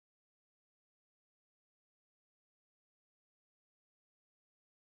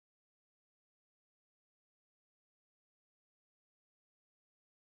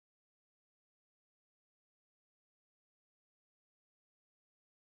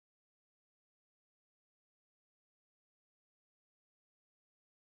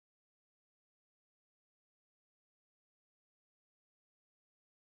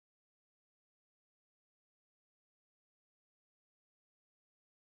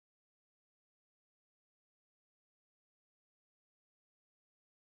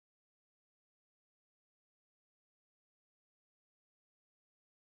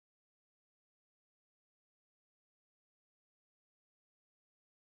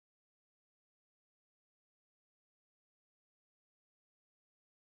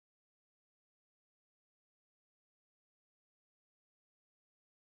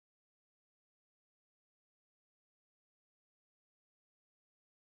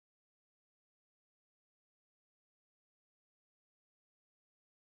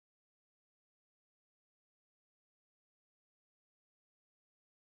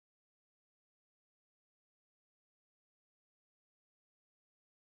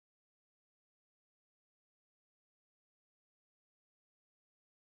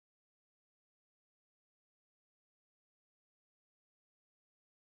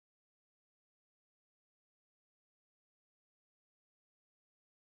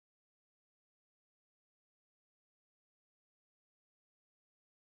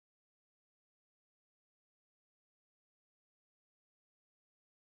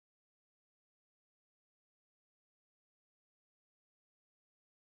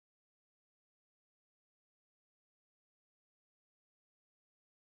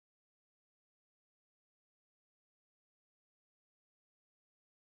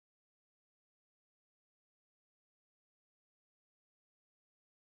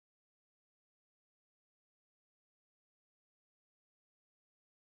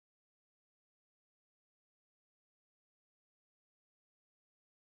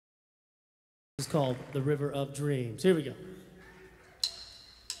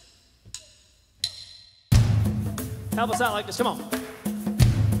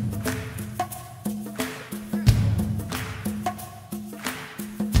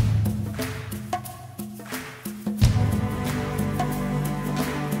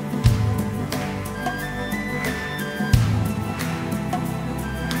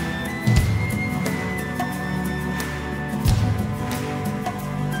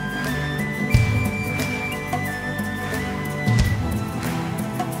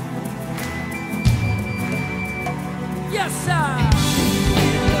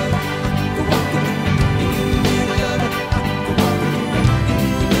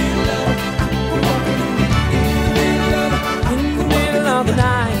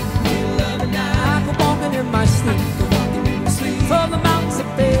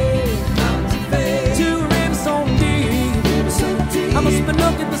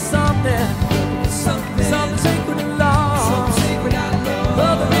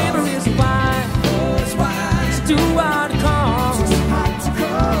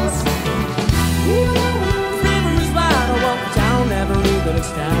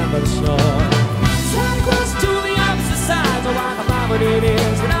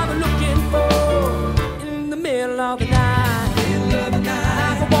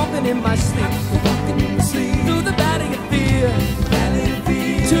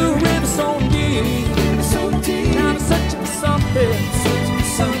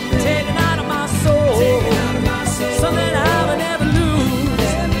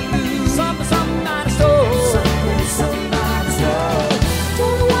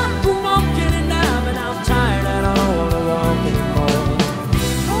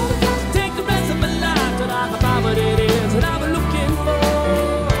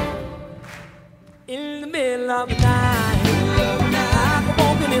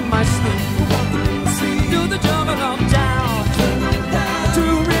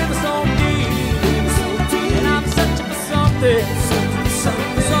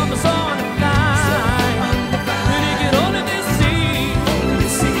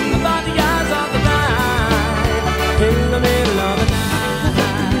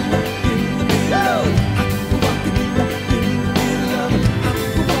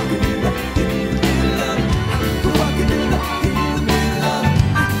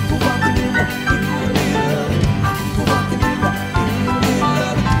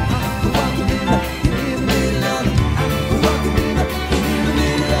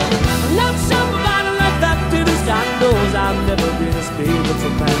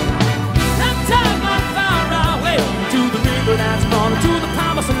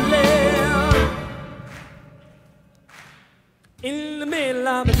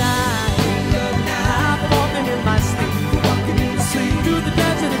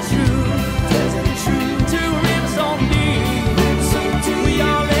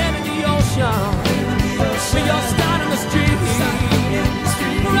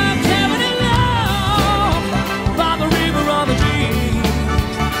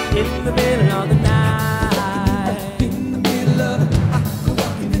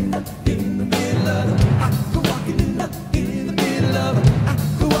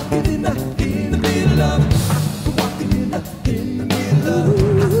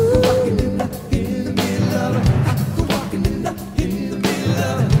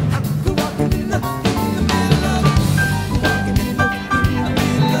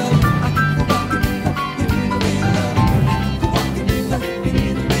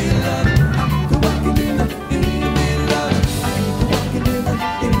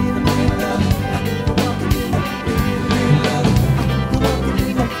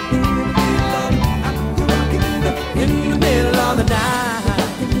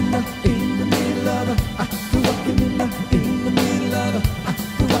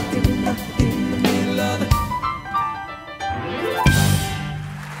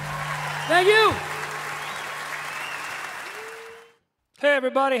Thank you. Hey,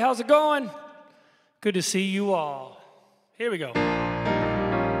 everybody, how's it going? Good to see you all. Here we go.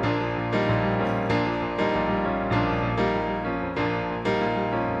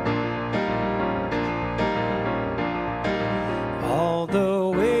 All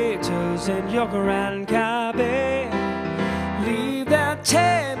the waiters in your Grand Cafe leave their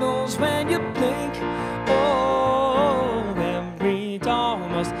tables when you blink. Oh, every dog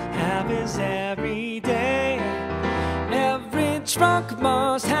must have his every day. Every drunk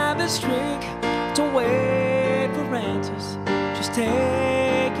must have his drink. Don't wait for answers, just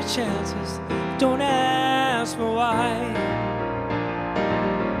take your chances. Don't ask for why.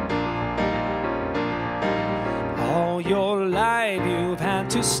 All your life you've had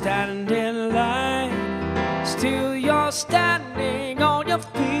to stand in line.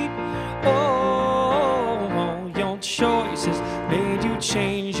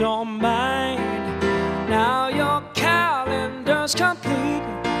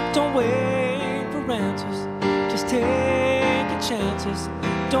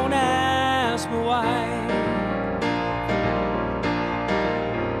 Don't ask me why.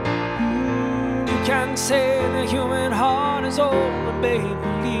 You can say the human heart is only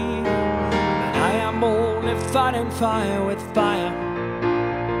make-believe, but I am only fighting fire with fire.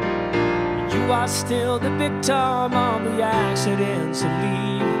 You are still the victim of the accidents that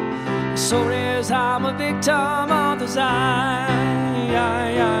leave. So as I'm a victim of desire.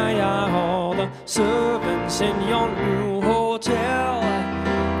 All the servants in your new hotel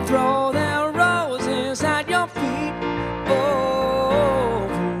throw their roses at your feet. Oh,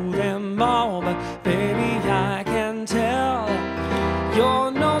 through them all, but baby, I can tell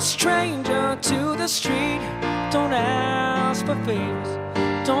you're no stranger to the street. Don't ask for favors,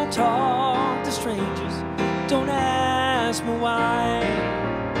 don't talk to strangers, don't ask me why.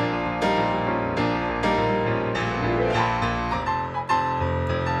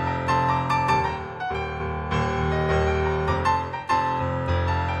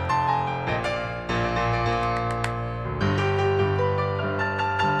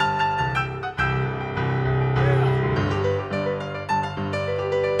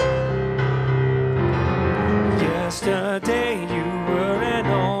 Yesterday you were an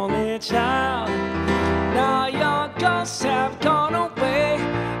only child, now your ghosts have gone away.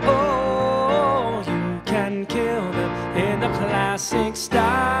 Oh, you can kill them in the classic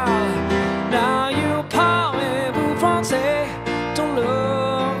style. Now you parlez-vous français. Don't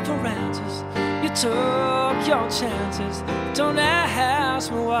look for answers, you took your chances. Don't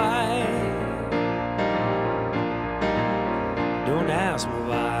ask me why. Don't ask me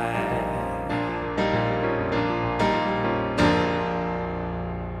why.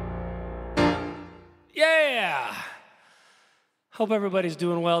 Yeah! Hope everybody's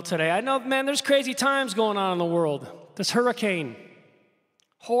doing well today. I know, man, there's crazy times going on in the world. This hurricane,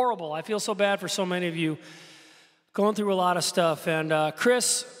 horrible. I feel so bad for so many of you going through a lot of stuff. And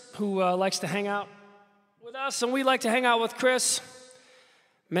Chris, who likes to hang out with us, and we like to hang out with Chris,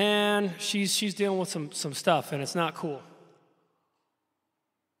 man, she's dealing with some stuff, and it's not cool.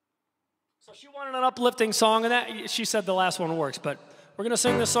 So she wanted an uplifting song, and that she said the last one works, but we're going to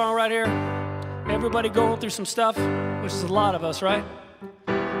sing this song right here. Everybody going through some stuff, which is a lot of us, right?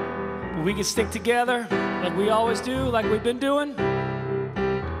 But we can stick together like we always do, like we've been doing.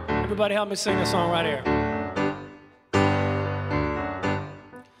 Everybody help me sing this song right here.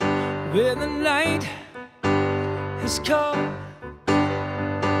 When the night has come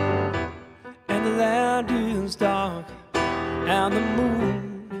and the land is dark and the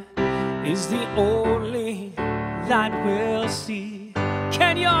moon is the only light we'll see.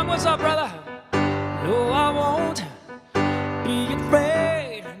 Ken Young, what's up, brother? No, I won't be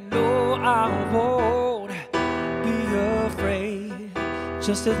afraid. No, I won't be afraid.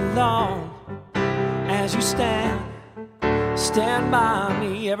 Just as long as you stand by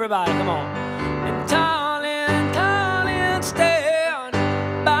me. Everybody, come on. And darling, darling, stand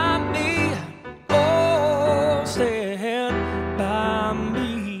by me. Oh, stand by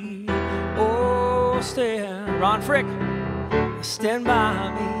me. Oh, stand. Ron Frick, stand by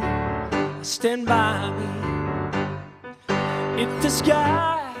me. Stand by me. If the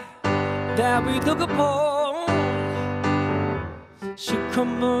sky that we look upon should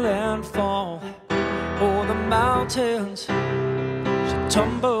crumble and fall, or the mountains should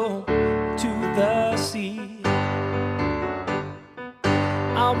tumble to the sea,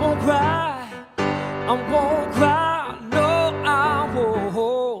 I won't cry, no, I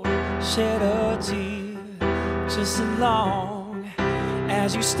won't shed a tear. Just as long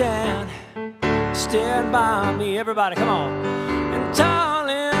as you stand by me. Everybody, come on. And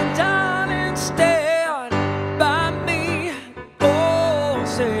darling, darling, stand by me. Oh,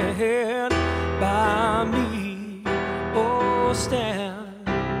 stand by me. Oh, stand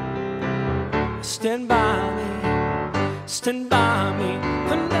by me. Stand by me.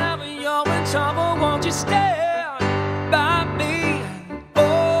 Whenever you're in trouble, won't you stand by me?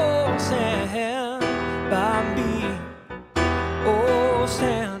 Oh, stand by me. Oh,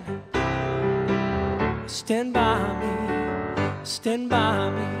 stand by me, stand by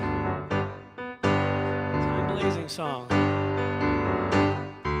me. Time blazing song.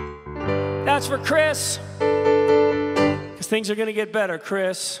 That's for Chris, because things are going to get better,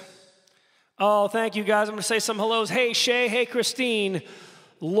 Chris. Oh, thank you, guys. I'm going to say some hellos. Hey, Shay. Hey, Christine.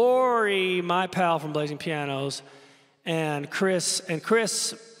 Lori, my pal from Blazing Pianos. And Chris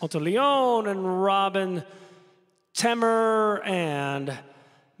Monteleone, and Robin Temmer, and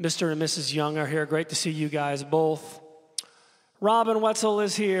Mr. and Mrs. Young are here. Great to see you guys both. Robin Wetzel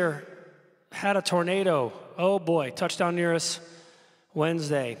is here. Had a tornado. Oh boy, touchdown near us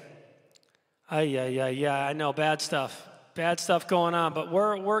Wednesday. Yeah, I know, bad stuff. Bad stuff going on, but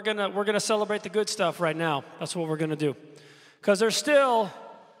we're gonna celebrate the good stuff right now. That's what we're gonna do, because there's still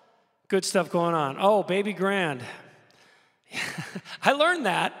good stuff going on. Oh, Baby Grand. I learned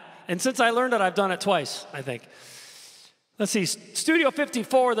that, and since I learned it, I've done it twice, I think. Let's see, Studio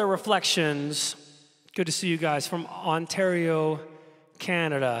 54, The Reflections. Good to see you guys from Ontario,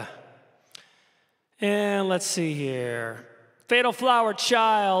 Canada. And let's see here. Fatal Flower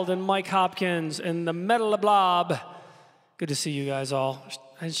Child and Mike Hopkins and the Metal Blob. Good to see you guys all.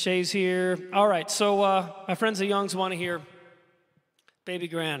 And Shay's here. All right, so my friends the Youngs want to hear Baby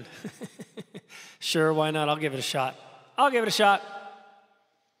Grand. Sure, why not? I'll give it a shot. I'll give it a shot.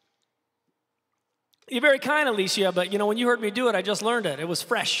 You're very kind, Alicia, but you know, when you heard me do it, I just learned it. It was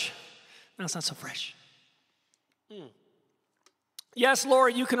fresh. No, it's not so fresh. Yes,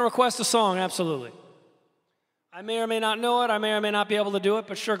 Lori, you can request a song, absolutely. I may or may not know it. I may or may not be able to do it,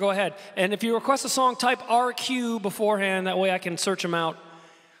 but sure, go ahead. And if you request a song, type RQ beforehand. That way I can search them out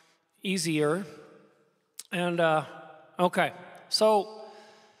easier. And, okay. So,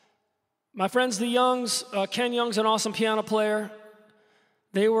 my friends, the Youngs, Ken Young's an awesome piano player.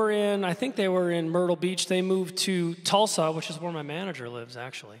 They were in, I think they were in Myrtle Beach. They moved to Tulsa, which is where my manager lives,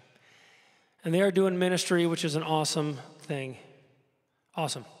 actually. And they are doing ministry, which is an awesome thing.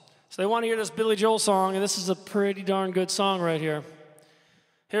 Awesome. So they want to hear this Billy Joel song, and this is a pretty darn good song right here.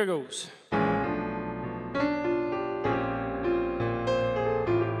 Here goes.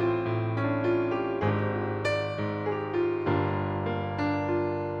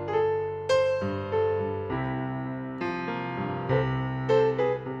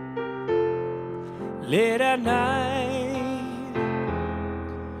 Late at night,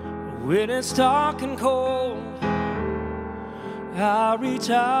 when it's dark and cold, I reach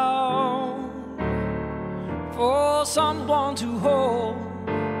out for someone to hold.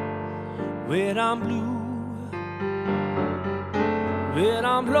 When I'm blue, when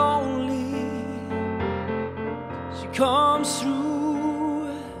I'm lonely, she comes through,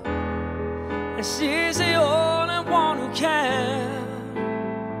 and she's the only one who can.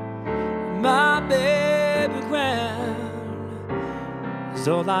 My baby grand is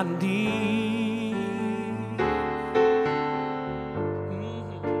all I need.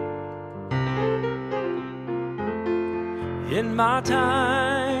 In my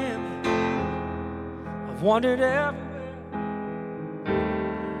time, I've wandered everywhere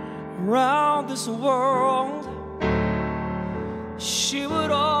around this world. She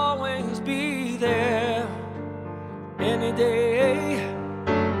would always be there, any day,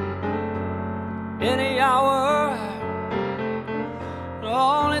 any hour.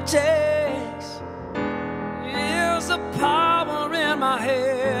 All it takes is the power in my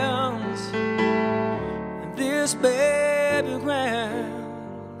hands, and this baby grand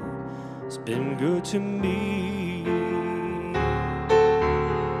has been good to me.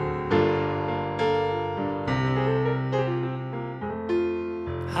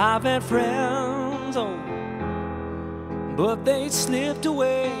 I've had friends, oh, but they slipped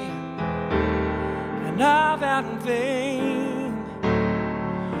away, and I've had in vain,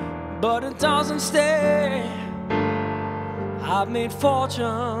 but it doesn't stay. I've made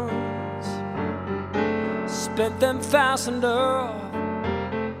fortunes, spent them fast enough.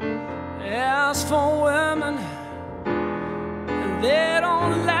 As for women, they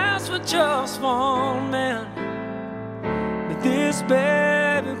don't last for just one man. But this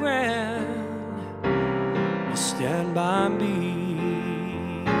baby grand will stand by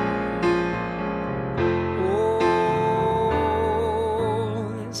me. Oh,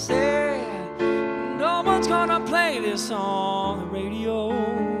 they say no one's gonna play this on the radio.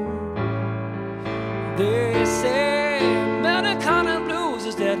 They say Americana blues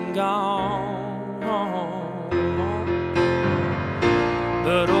is dead and gone,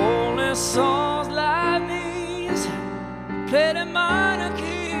 but only songs like these, played in minor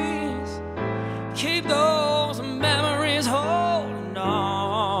keys, keep those memories holding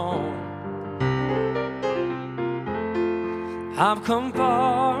on. I've come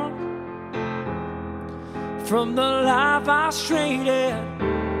far from the life I strayed in,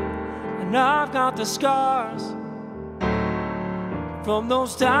 and I've got the scars from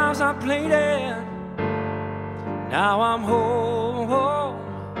those times I played in. Now I'm home,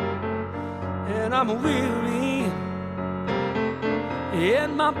 and I'm weary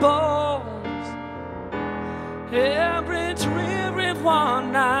in my bones. Every dreary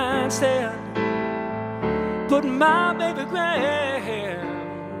one night stand, but my baby grand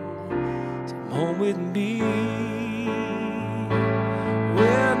is home with me.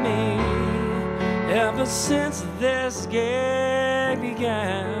 With me ever since this game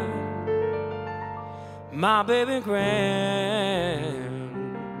began. my baby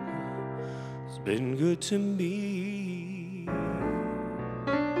Gran has been good to me.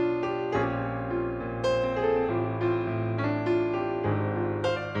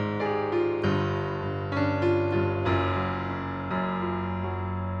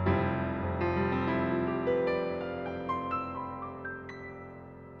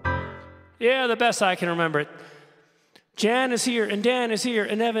 Yeah, the best I can remember it. Jan is here, and Dan is here,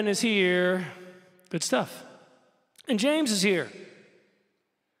 and Evan is here. Good stuff. And James is here.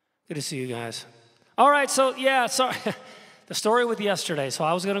 Good to see you guys. All right, so yeah, sorry. The story with yesterday. So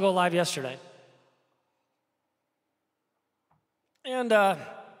I was going to go live yesterday. And,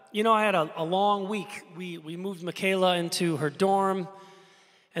 you know, I had a long week. We moved Michaela into her dorm.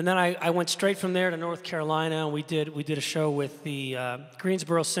 And then I went straight from there to North Carolina, and we did a show with the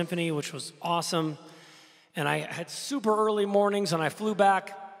Greensboro Symphony, which was awesome. And I had super early mornings, and I flew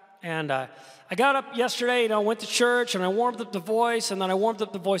back, and I got up yesterday, went to church, and I warmed up the voice, and then I warmed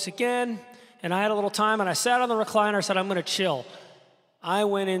up the voice again, and I had a little time, and I sat on the recliner, I said, I'm going to chill. I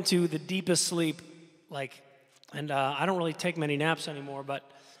went into the deepest sleep, and I don't really take many naps anymore, but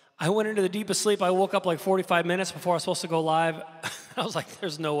I went into the deepest sleep. I woke up like 45 minutes before I was supposed to go live. I was like,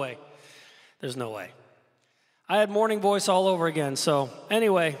 there's no way. There's no way. I had morning voice all over again. So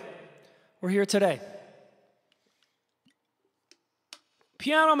anyway, we're here today.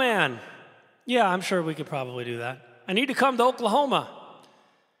 Piano Man. Yeah, I'm sure we could probably do that. I need to come to Oklahoma.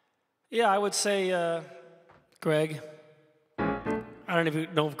 Yeah, I would say Greg. I don't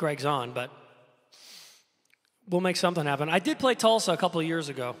even know if Greg's on, but we'll make something happen. I did play Tulsa a couple of years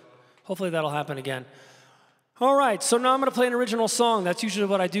ago. Hopefully that'll happen again. All right, so now I'm going to play an original song. That's usually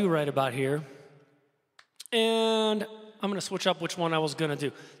what I do right about here. And I'm going to switch up which one I was going to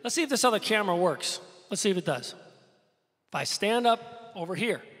do. Let's see if this other camera works. Let's see if it does. If I stand up over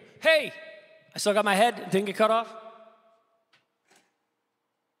here. Hey, I still got my head. Didn't get cut off?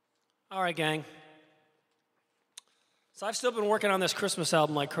 All right, gang. So I've still been working on this Christmas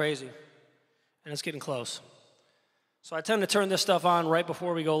album like crazy. And it's getting close. So I tend to turn this stuff on right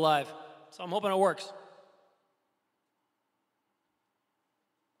before we go live. So I'm hoping it works.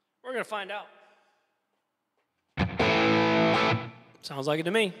 We're going to find out. Sounds like it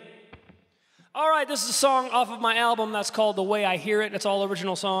to me. All right, this is a song off of my album that's called The Way I Hear It. It's all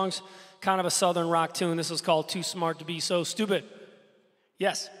original songs, kind of a southern rock tune. This is called Too Smart to Be So Stupid.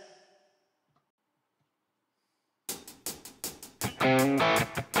 Yes.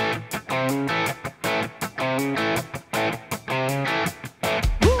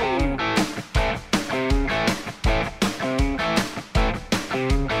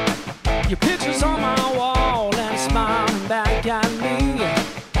 Your picture's on my wall and smiling back at me.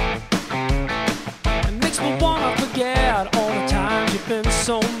 It makes me wanna forget all the times you've been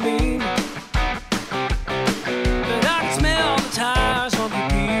so mean. But I can smell the tires from you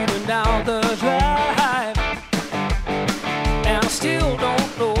beating down the drive. And I still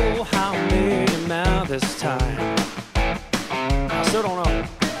don't know how I made it now this time. I still don't know.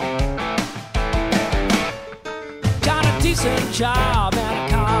 Got a decent job and a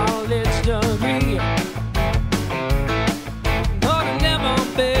college degree, but I've never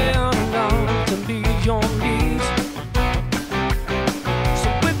been enough to meet your needs. So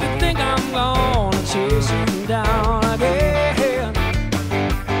if you think I'm gonna chase you down again,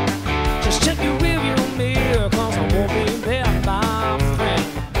 just check your rearview mirror, 'cause I won't be there, my friend.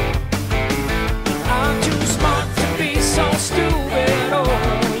 I'm too smart to be so stupid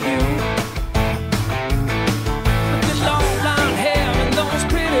over you. With the long blonde hair and those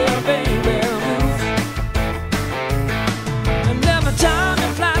pretty baby moves, and every time you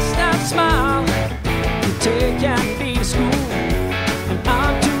flash that smile, you take me to school. And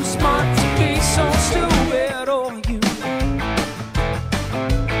I'm too smart to be so stupid over you.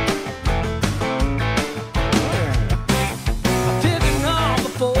 I'm picking up the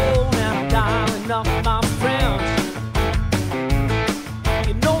phone and I'm dialing up my friends.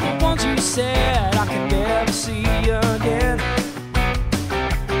 You know the ones you said I could never see again.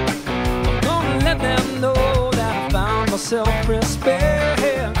 I'm gonna let them know that I found my self-respect.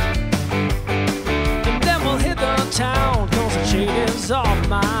 And then we'll hit the town, 'cause the chain is off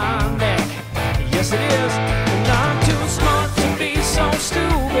my neck. Yes, it is. And I'm too smart to be so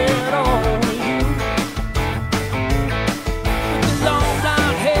stupid over you. With the long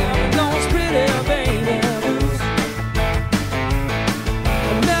blonde hair and those pretty baby moves,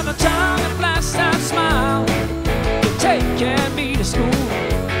 and every time you flash that smile, you're taking me to school.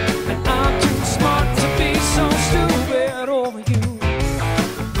 And I'm too smart to be so stupid over you.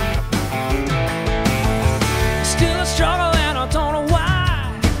 Still a struggle and I don't know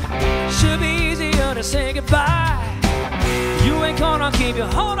why. Should be easier to say goodbye. baby,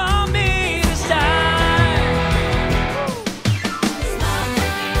 hold on me this time.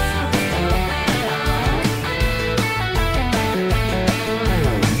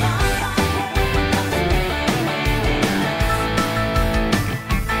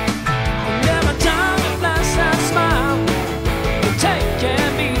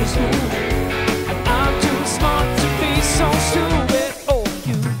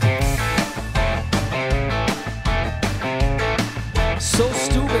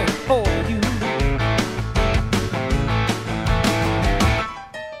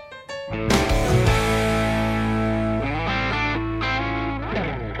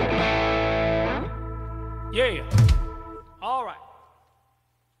 Yeah. All right.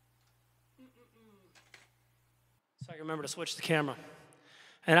 So I can remember to switch the camera.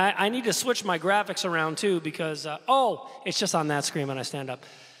 And I need to switch my graphics around too because, it's just on that screen when I stand up.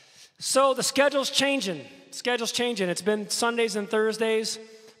 So the schedule's changing. It's been Sundays and Thursdays,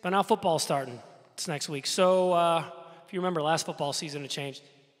 but now football's starting. It's next week. So if you remember, last football season it changed.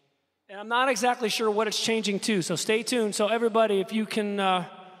 And I'm not exactly sure what it's changing to, so stay tuned. So everybody, if you can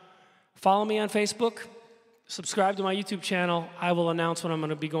follow me on Facebook, subscribe to my YouTube channel, I will announce when I'm going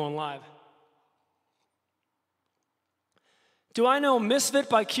to be going live. Do I know Misfit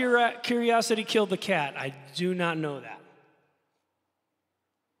by Curiosity Killed the Cat? I do not know that.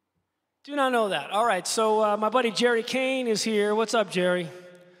 Do not know that. All right, so my buddy Jerry Kane is here. What's up, Jerry?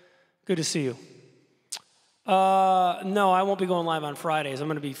 Good to see you. No, I won't be going live on Fridays. I'm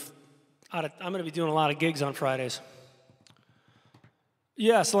going to be doing a lot of gigs on Fridays.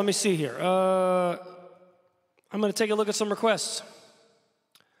 Yes, let me see here. I'm going to take a look at some requests.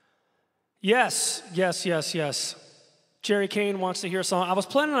 Yes. Jerry Kane wants to hear a song. I was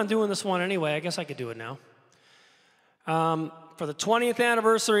planning on doing this one anyway. I guess I could do it now. For the 20th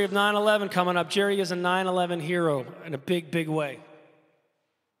anniversary of 9/11 coming up, Jerry is a 9/11 hero in a big, big way.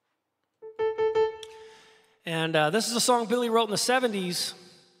 And this is a song Billy wrote in the 70s.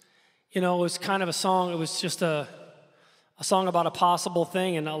 You know, it was kind of a song, it was just a song about a possible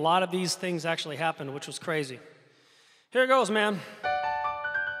thing, and a lot of these things actually happened, which was crazy. Here it goes, man.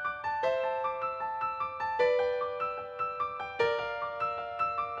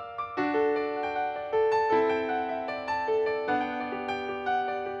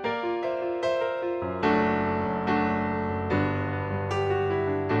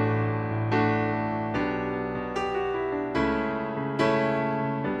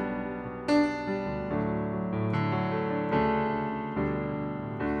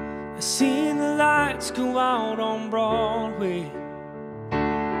 I seen the lights go out on Broadway.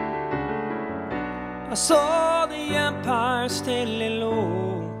 I saw the Empire standing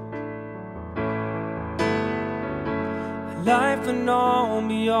low. Life and all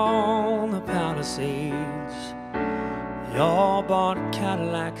beyond the Palisades. They all bought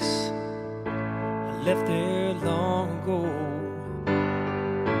Cadillacs. I left there long ago.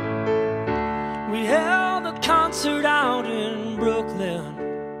 We held a concert out in Brooklyn.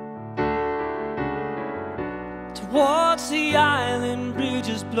 Watch the island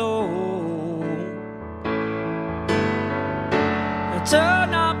bridges blow. And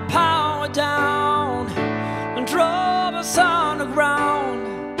turned our power down and drove us on the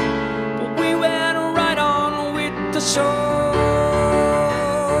ground. But we went right on with the show.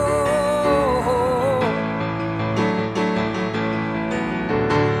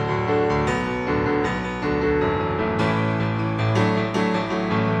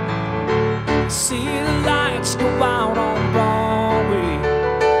 See the lights go out on Broadway.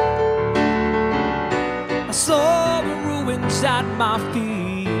 I saw the ruins at my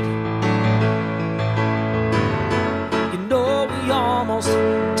feet. You know we almost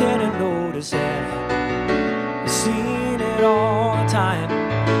didn't notice it. We've seen it all the time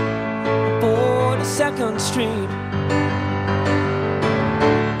on 42nd Street.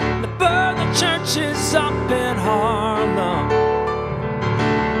 They burned the churches up in Harlem,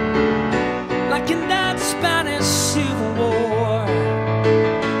 like in that Spanish Civil War.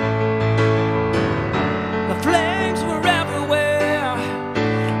 The flames were everywhere,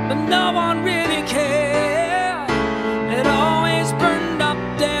 but no one really cared. It always burned up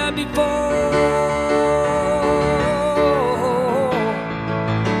there before.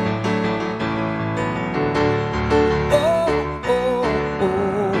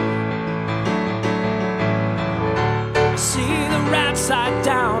 See the right side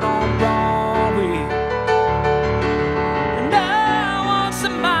down on Broadway. And now watch the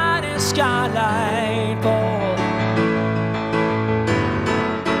mighty skylight fall.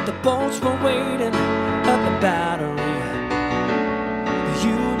 The boats were waiting at the Battery. The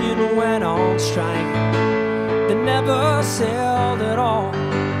Union went on strike. They never sailed at all.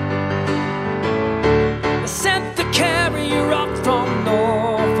 I sent the carrier up from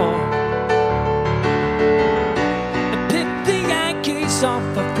Norfolk and picked the Yankees up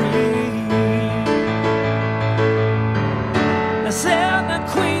for free. I said the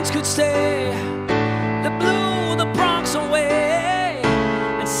Queens could stay. They blew the Bronx away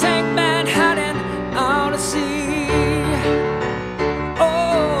and sank Manhattan out to sea.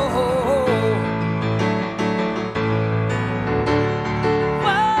 Oh, whoa.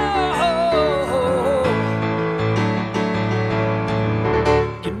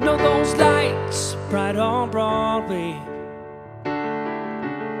 You know those lights bright on Broadway,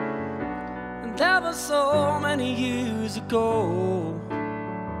 and that was so many years ago,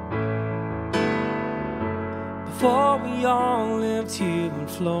 before we all lived here in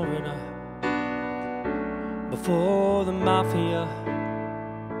Florida, before the mafia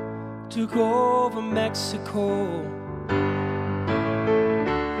took over Mexico.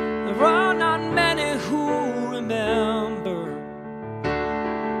 There are not many who remember.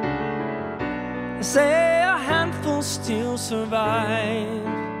 They say a handful still survive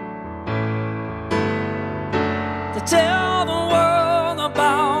to tell the world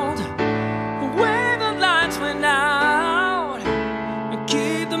about the way the lights went out and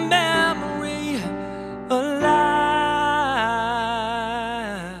keep the memory alive.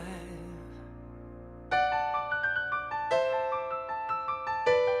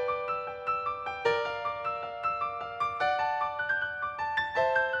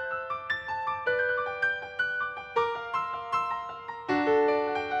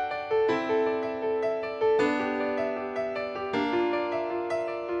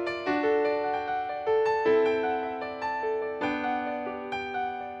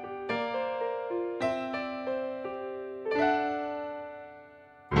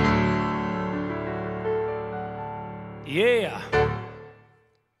 Yeah.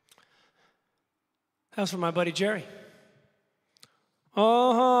 That's for my buddy Jerry.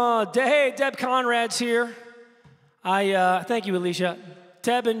 Oh, hey, Deb Conrad's here. Thank you, Alicia.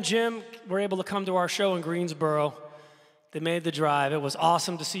 Deb and Jim were able to come to our show in Greensboro. They made the drive. It was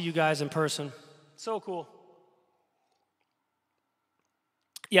awesome to see you guys in person. So cool.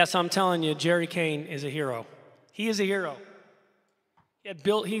 Yes, I'm telling you, Jerry Kane is a hero. He is a hero.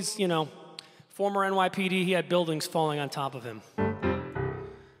 He's, you know, former NYPD, he had buildings falling on top of him.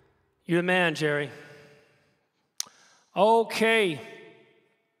 You're the man, Jerry. Okay.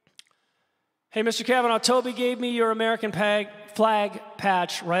 Hey, Mr. Cavanaugh, Toby gave me your American flag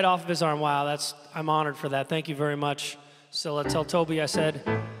patch right off of his arm. Wow, I'm honored for that. Thank you very much. So let's tell Toby I said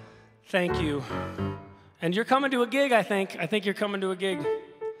thank you. And you're coming to a gig, I think. I think you're coming to a gig.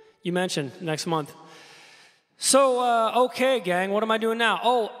 You mentioned next month. So, okay, gang, what am I doing now?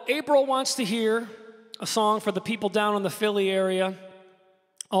 Oh, April wants to hear a song for the people down in the Philly area,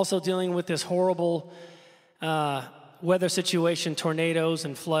 also dealing with this horrible weather situation, tornadoes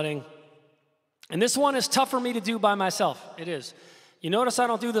and flooding. And this one is tough for me to do by myself. It is. You notice I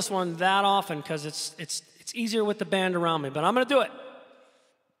don't do this one that often because it's easier with the band around me, but I'm going to do it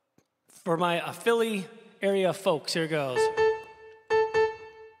for my Philly area folks. Here goes.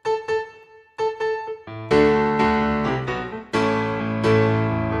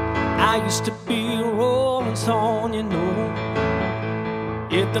 I used to be a rolling stone, you know.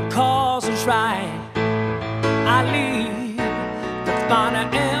 If the cause is right, I leave to find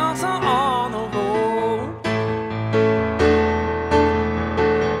an answer on the road.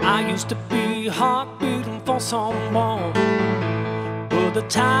 I used to be heart beating for someone, but the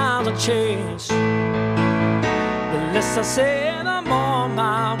times have changed. The less I say, the more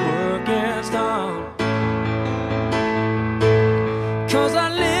my work gets done. 'Cause I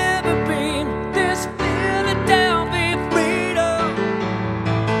live and breathe this Philadelphia freedom.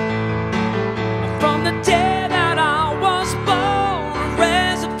 From the day that I was born,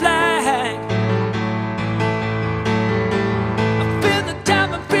 raise a flag. I feel the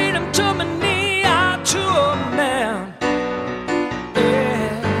time of freedom to my knee, out to a man. Yeah,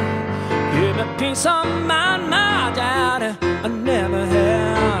 give me peace of mind, my daddy I never had.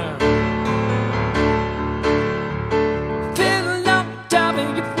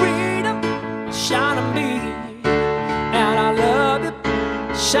 Shine on me, and I love you.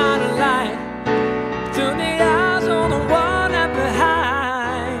 Shine a light through the eyes of the one left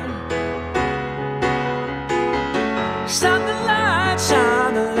behind. Shine the light,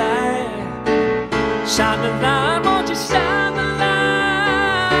 shine the light, shine the light. Won't you shine the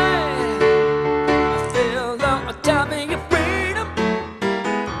light? I feel the time of your freedom.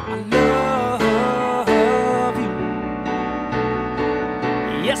 I love you.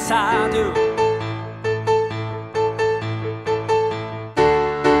 Yes, I do.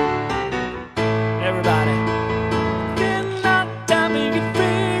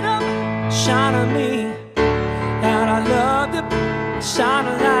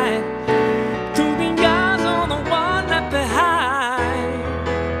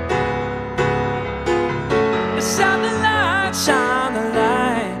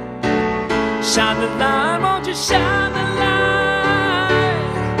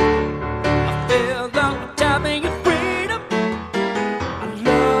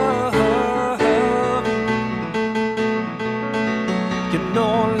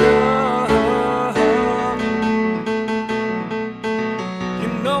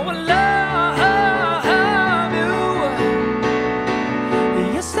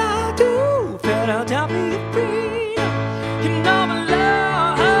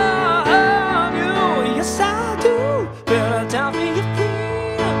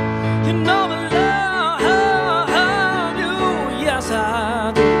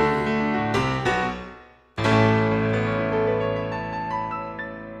 I do.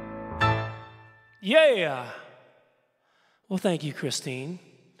 Yeah. Well, thank you, Christine.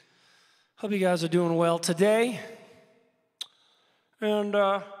 Hope you guys are doing well today. And,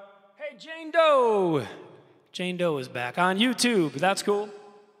 hey, Jane Doe. Jane Doe is back on YouTube. That's cool.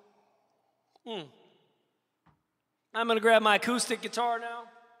 I'm going to grab my acoustic guitar now.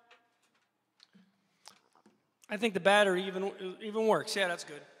 I think the battery even works. Yeah, that's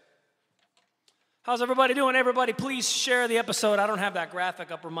good. How's everybody doing? Everybody, please share the episode. I don't have that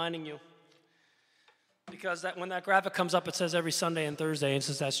graphic up reminding you. Because when that graphic comes up, it says every Sunday and Thursday, and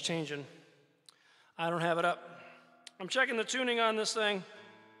since that's changing, I don't have it up. I'm checking the tuning on this thing.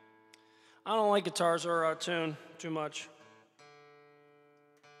 I don't like guitars or tune too much.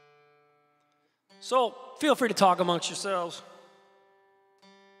 So feel free to talk amongst yourselves.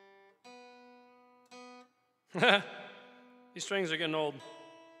 These strings are getting old.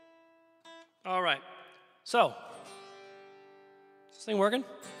 All right. So, is this thing working?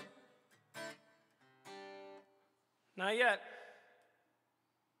 Not yet.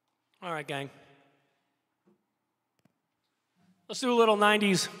 All right, gang. Let's do a little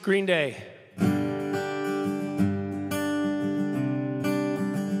 90s Green Day.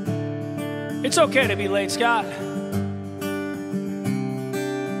 It's okay to be late, Scott.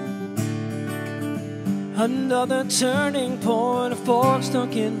 Another turning point, a fork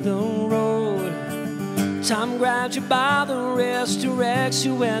stuck in the road. Time grabs you by the wrist, directs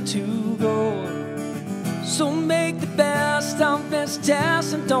you where to go. So make the best of this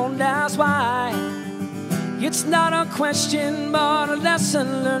test and don't ask why. It's not a question, but a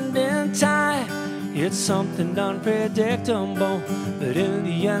lesson learned in time. It's something unpredictable, but in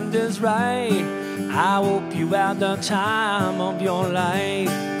the end is right. I hope you have the time of your life.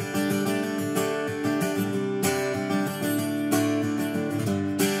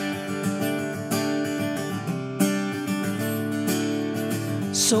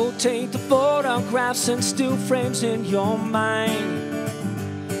 So take the photographs and still frames in your mind.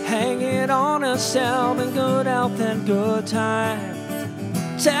 Hang it on a shelf in good health and good time.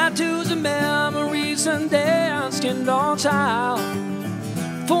 Tattoos and memories and their skin on child.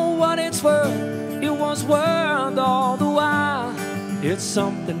 For what it's worth, it was worth all the while. It's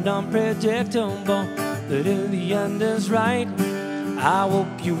something unpredictable, but in the end is right. I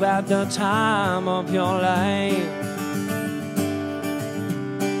hope you have the time of your life.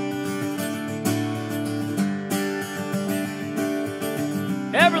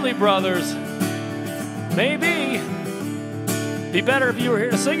 Everly Brothers, maybe. Be better if you were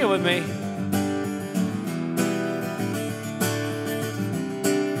here to sing it with me.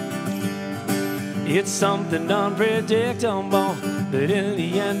 It's something unpredictable, but in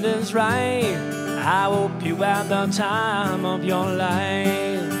the end is right. I hope you have the time of your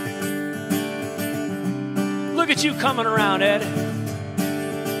life. Look at you coming around, Ed.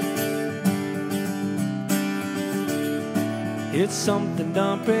 It's something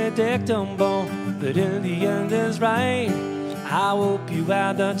unpredictable, but in the end is right. I hope you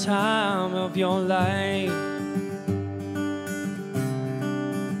have the time of your life.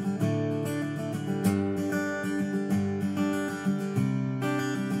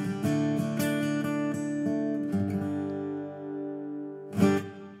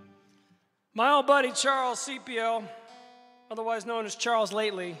 My old buddy Charles CPL, otherwise known as Charles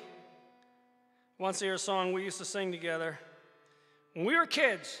Lately, wants to hear a song we used to sing together when we were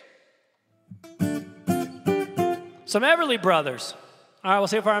kids. Some Everly Brothers. All right, we'll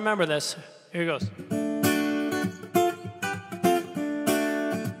see if I remember this. Here it goes.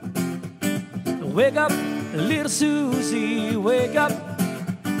 Wake up, little Susie, wake up.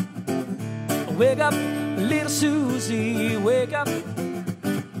 Wake up, little Susie, wake up.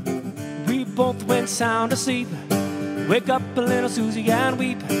 We both went sound asleep. Wake up, little Susie, and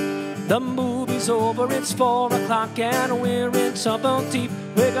weep. The movie's over, it's 4 o'clock, and we're in trouble deep.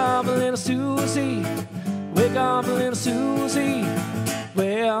 Wake up, little Susie. Wake up, little Susie.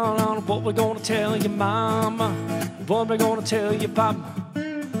 Well, what we gonna tell your mama? What we gonna tell your papa?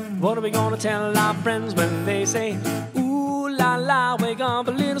 What are we gonna tell our friends when they say, ooh la la, wake up,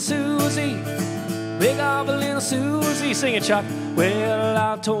 little Susie. Wake up, little Susie. Sing it, Chuck. Well,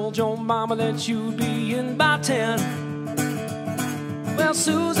 I told your mama that you'd be in by 10. Well,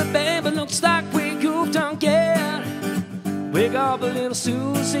 Susie, baby, looks like we goofed again. Wake up, little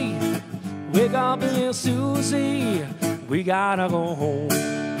Susie. Wake up, little Susie. We gotta go home.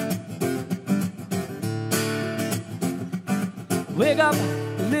 Wake up,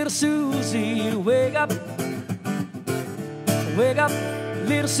 little Susie. Wake up. Wake up,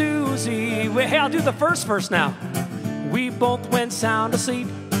 little Susie. Hey, I'll do the first verse now. We We both went sound asleep.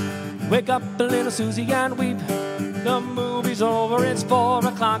 Wake up, little Susie, and weep. The movie's over, it's 4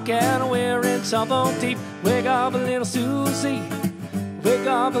 o'clock, and we're in trouble deep. Wake up, little Susie. Wake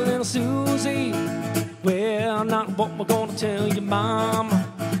up, little Susie. Well, not what we're gonna tell your mom,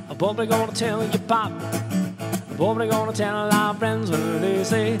 what we're gonna tell your pop, what we're gonna tell our friends when they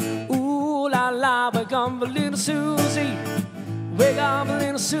say, ooh la la, wake up, little Susie. Wake up,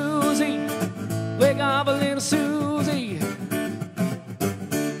 little Susie. Wake up, little Susie.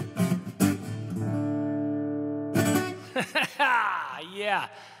 Yeah,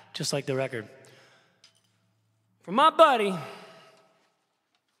 just like the record. For my buddy.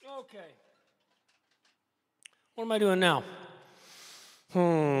 Okay. What am I doing now?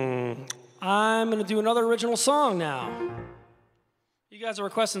 I'm going to do another original song now. You guys are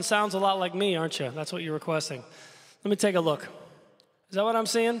requesting sounds a lot like me, aren't you? That's what you're requesting. Let me take a look. Is that what I'm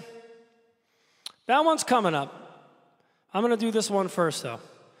seeing? That one's coming up. I'm going to do this one first, though.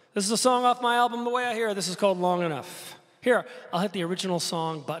 This is a song off my album, The Way I Hear It. This is called Long Enough. Here, I'll hit the original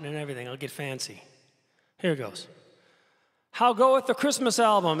song button and everything. I'll get fancy. Here it goes. How goeth the Christmas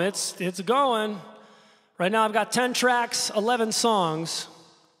album? It's going. Right now I've got 10 tracks, 11 songs.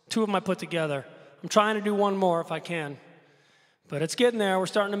 2 of them I put together. I'm trying to do one more if I can. But it's getting there. We're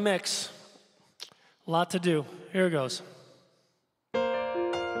starting to mix. A lot to do. Here it goes.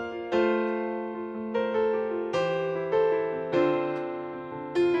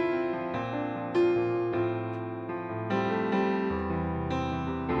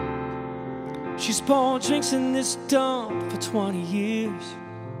 She's poured drinks in this dump for 20 years.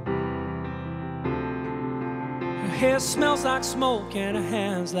 Her hair smells like smoke and her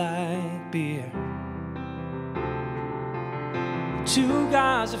hands like beer. 2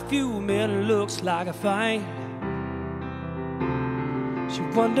 guys, a few men, looks like a fight. She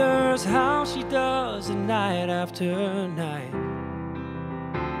wonders how she does it night after night.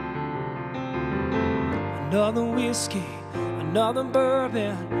 Another whiskey, another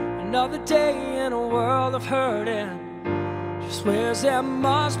bourbon, another day in a world of hurting. She swears there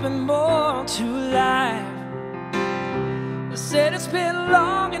must be more to life. I said it's been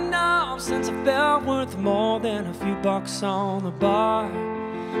long enough since I felt worth more than a few bucks on the bar.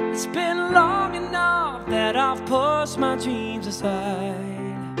 It's been long enough that I've pushed my dreams aside.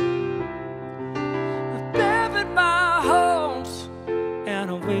 I've buried my hopes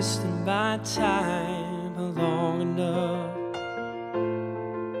and I'm wasting my time for long enough.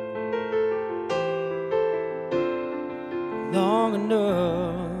 Long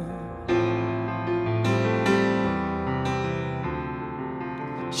enough.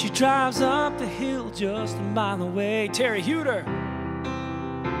 She drives up the hill just a mile away, Terry Huter,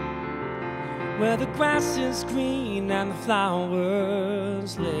 where the grass is green and the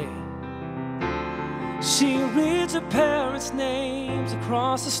flowers lay. She reads her parents' names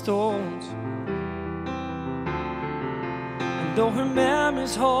across the stones, and though her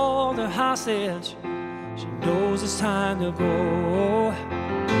memories hold her hostage, she knows it's time to go.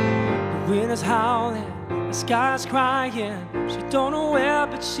 The wind is howling, the sky's crying. She don't know where,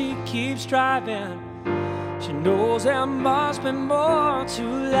 but she keeps driving. She knows there must be more to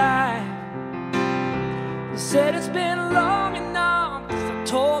life. I said it's been long enough, 'cause I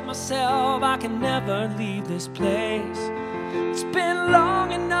told myself I can never leave this place. It's been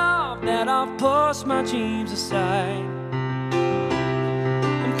long enough that I've pushed my dreams aside.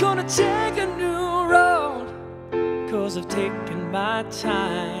 I'm gonna take a new road, 'cause I've taken my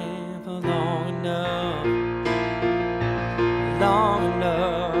time for long enough. Long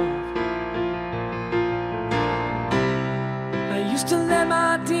enough. I used to let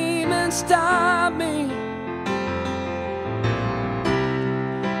my demons stop me,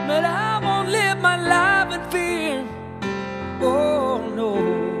 but I won't live my life in fear. Oh no,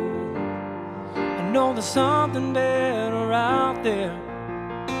 I know there's something better out there,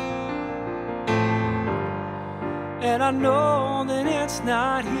 and I know that it's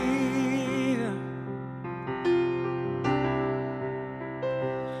not here.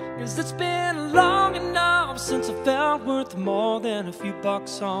 'Cause it's been long enough since I felt worth more than a few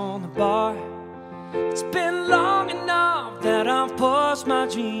bucks on the bar. It's been long enough that I've pushed my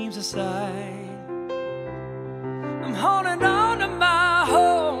dreams aside. I'm holding on to my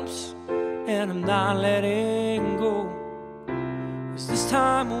hopes and I'm not letting go. 'Cause this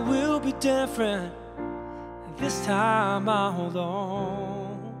time will be different. This time I'll hold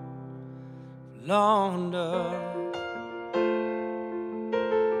on long enough.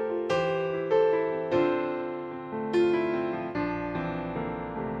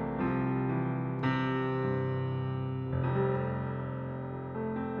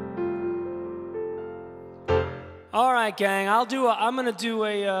 All right. right, gang. I'm gonna do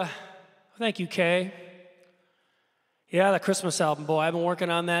a. Thank you, Kay. Yeah, the Christmas album, boy. I've been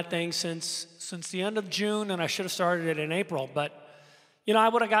working on that thing since the end of June, and I should have started it in April. But you know, I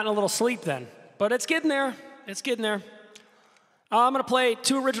would have gotten a little sleep then. But it's getting there. It's getting there. I'm gonna play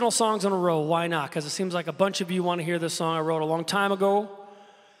 2 original songs in a row. Why not? Because it seems like a bunch of you want to hear this song I wrote a long time ago.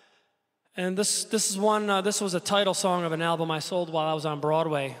 And this is one. This was a title song of an album I sold while I was on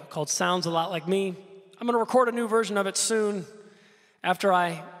Broadway called "Sounds a Lot Like Me." I'm gonna record a new version of it soon, after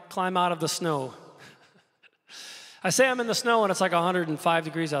I climb out of the snow. I say I'm in the snow and it's like 105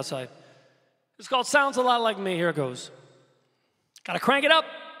 degrees outside. It's called "Sounds a Lot Like Me." Here it goes. Gotta crank it up.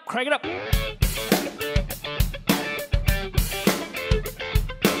 Crank it up.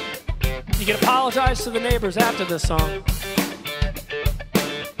 You can apologize to the neighbors after this song.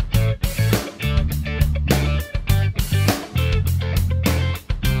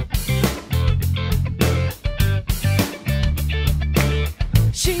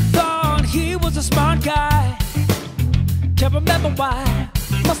 She thought he was a smart guy. Can't remember why.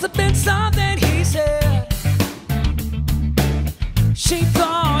 Must have been something he said. She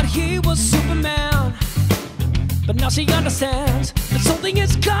thought he was Superman, but now she understands that something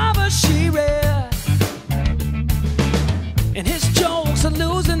is cover she read. And his jokes are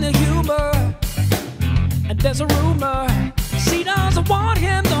losing the humor. And there's a rumor she doesn't want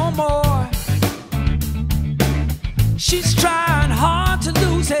him no more. She's trying hard to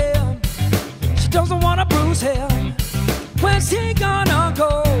lose him. She doesn't want to bruise him. Where's he gonna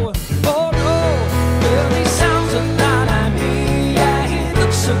go? Oh no, well he sounds a lot like me. Yeah, he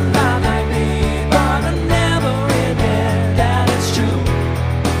looks a lot like me. But I never admit that it's true.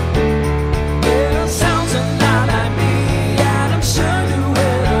 Well, it sounds a lot like me, and I'm sure you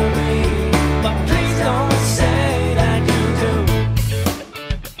will agree. But please don't say that you do.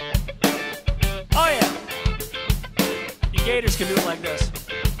 Oh yeah, you gators can do it like this.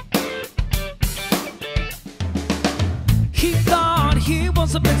 He thought he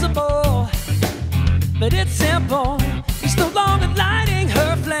was invincible, but it's simple. He's no longer lighting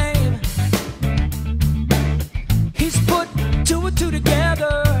her flame. He's put 2 and 2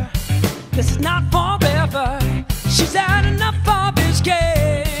 together. This is not forever. She's had enough of his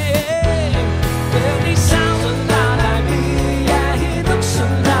game. Well, he sounds a lot like me. Yeah, he looks a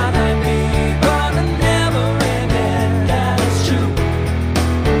lot like me. But I never admit that it's true.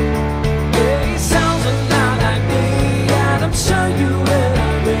 Yeah, he sounds a lot like me. And I'm sure you will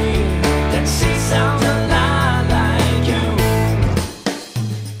agree that she sounds a lot like you.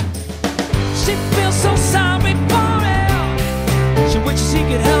 She feels so sorry for him. She wishes he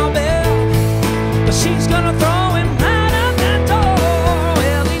could help him, but she's gonna throw him right out that door.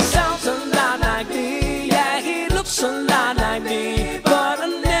 Well, he sounds a lot like me. Yeah, he looks a lot like me. But I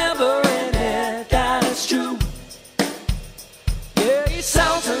never admit that it's true. Yeah, he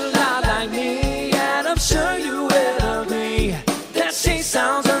sounds a lot like me. And I'm sure you will agree that she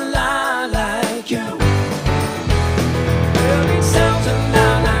sounds a lot like you. Well, he sounds a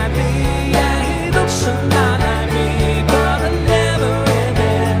lot like me. Yeah, he looks a lot like me. But I never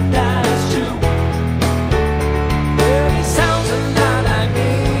admit that it's true. Well, he sounds a lot like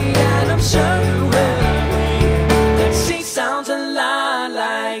me. And I'm sure you will agree that she sounds a lot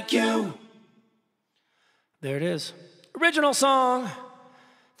like you. There it is. Original song.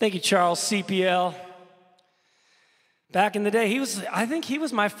 Thank you, Charles CPL. Back in the day, I think he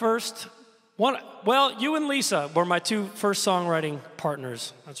was my first one. Well, you and Lisa were my 2 first songwriting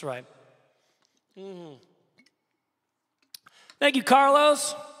partners. That's right. Thank you,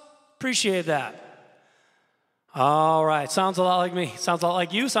 Carlos. Appreciate that. All right, sounds a lot like me. Sounds a lot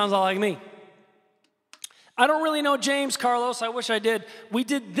like you, sounds a lot like me. I don't really know James, Carlos. I wish I did. We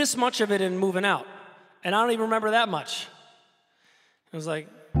did this much of it in Movin' Out, and I don't even remember that much. It was like,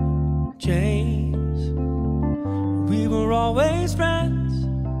 James, we were always friends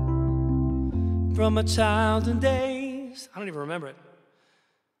from our childhood days. I don't even remember it.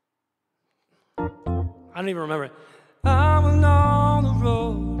 I don't even remember it. I was on the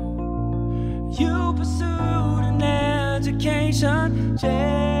road. You pursued an education.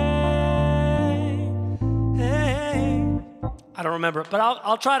 I don't remember it, but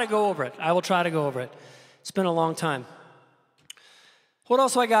I'll try to go over it. I will try to go over it. It's been a long time. What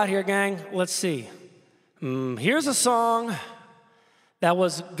else do I got here, gang? Let's see. Here's a song that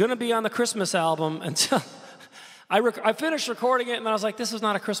was going to be on the Christmas album until I finished recording it, and I was like, this is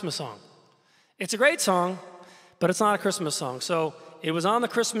not a Christmas song. It's a great song, but it's not a Christmas song. So it was on the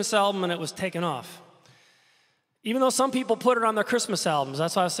Christmas album, and it was taken off. Even though some people put it on their Christmas albums.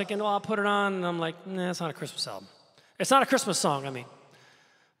 That's why I was thinking, oh, I'll put it on, and I'm like, nah, it's not a Christmas album. It's not a Christmas song, I mean.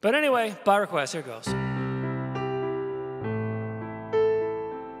 But anyway, by request, here it goes.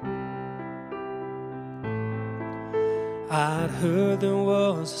 I'd heard there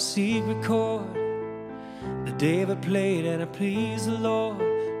was a secret chord that David played and it pleased the Lord.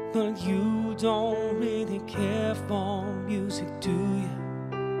 But you don't really care for music, do you?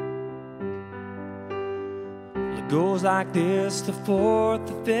 It goes like this, the fourth,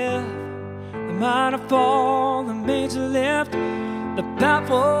 the fifth, the minor fall, the major lift, the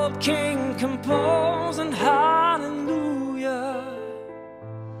baffled king composing hallelujah,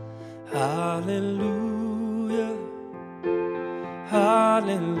 hallelujah,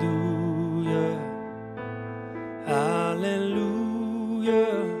 hallelujah, hallelujah,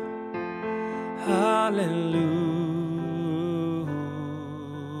 hallelujah.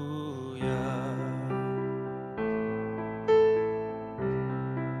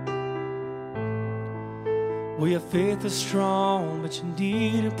 Well, your faith is strong, but you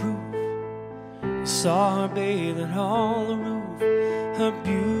need proof. You saw her bathing on the roof, her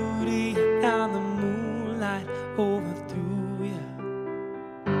beauty and the moonlight overthrew you.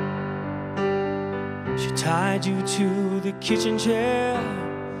 She tied you to the kitchen chair,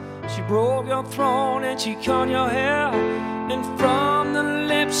 she broke your throne and she cut your hair, and from the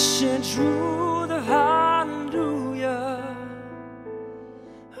lips she drew the hallelujah,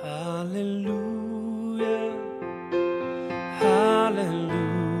 hallelujah,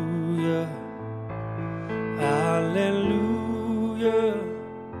 hallelujah, hallelujah,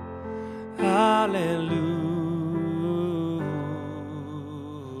 hallelujah.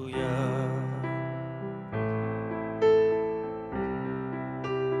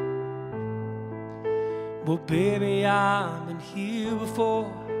 Well, baby, I've been here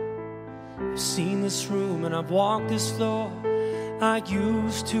before. I've seen this room and I've walked this floor. I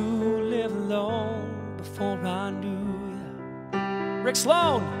used to live alone before I knew you. Rick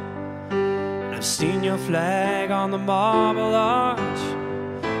Sloan! I've seen your flag on the Marble Arch.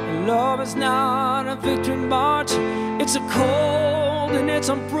 And love is not a victory march. It's a cold and it's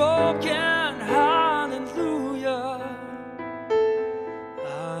unbroken hallelujah,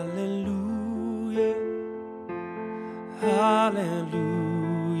 hallelujah,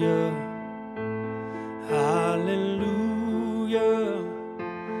 hallelujah, hallelujah,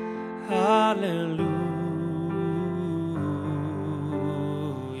 hallelujah.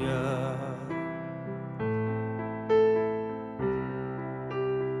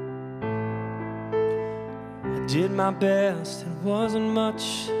 Did my best, it wasn't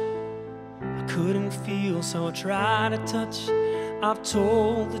much. I couldn't feel, so I tried to touch. I've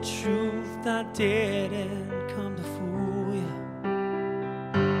told the truth, I didn't come to fool you.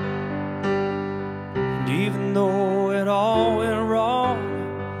 And even though it all went wrong,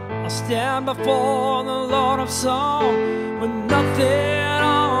 I'll stand before the Lord of Song with nothing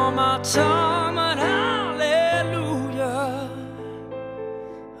on my tongue but hallelujah,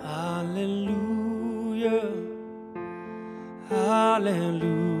 hallelujah,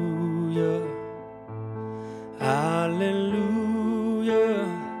 hallelujah, hallelujah,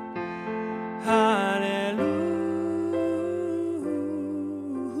 hallelujah.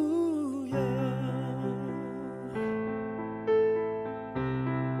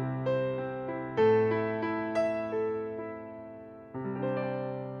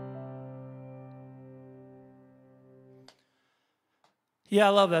 Yeah, I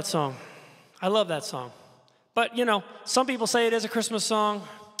love that song. I love that song. But, you know, some people say it is a Christmas song,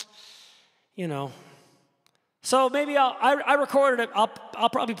 you know. So maybe I recorded it. I'll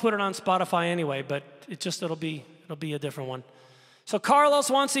probably put it on Spotify anyway, but it'll be a different one. So Carlos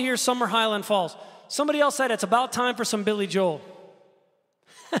wants to hear Summer Highland Falls. Somebody else said it's about time for some Billy Joel.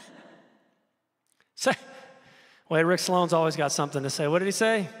 Wait, Rick Sloan's always got something to say. What did he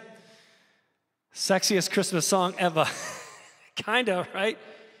say? Sexiest Christmas song ever. Kind of, right?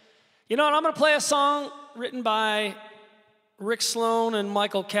 You know what? I'm going to play a song written by Rick Sloan and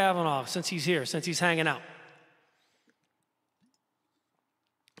Michael Cavanaugh since he's here, since he's hanging out.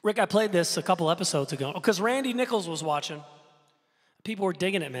 Rick, I played this a couple episodes ago because Randy Nichols was watching. People were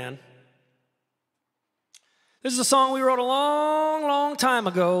digging it, man. This is a song we wrote a long, long time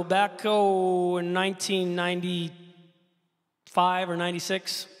ago, back in 1995 or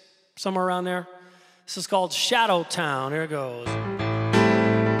 96, somewhere around there. This is called Shadow Town. Here it goes.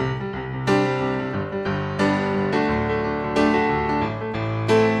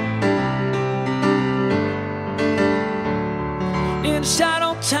 In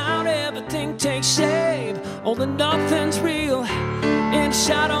Shadow Town, everything takes shape. All the nothing's real. In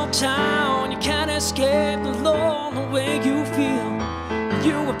Shadow Town, you can't escape the lonely way you feel.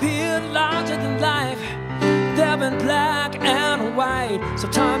 You appear larger than life. There in black and white.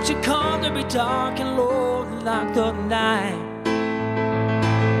 Sometimes you come to be dark and lonely like the night.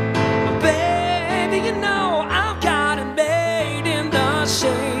 But baby, you know I've got it made.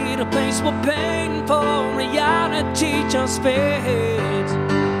 were painful, reality just fades.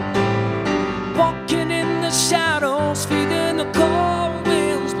 Walking in the shadows, feeling the cold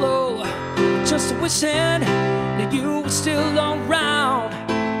winds blow, just wishing that you were still around.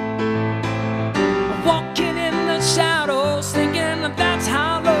 Walking in the shadows, thinking that that's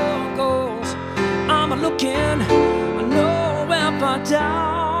how love goes. I'm looking nowhere but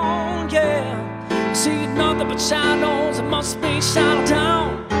down, yeah. See nothing but shadows, it must be Shadow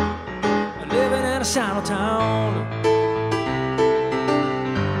Town. Living in a shadow town.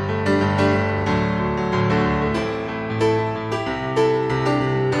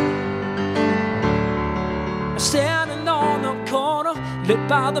 Standing on the corner, lit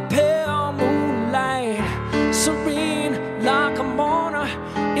by the pale moonlight, serene like a mourner.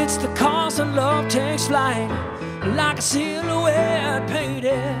 It's the constant love takes flight, like a silhouette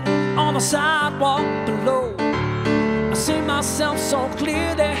painted on the sidewalk below. I see myself so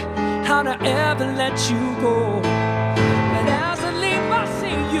clearly, how to ever let you go. And as I leave, I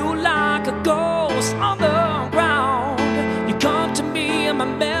see you like a ghost on the ground. You come to me in my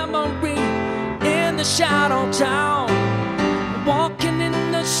memory, in the shadow town. Walking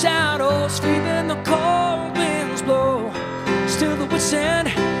in the shadows, feeling the cold winds blow, still the wishing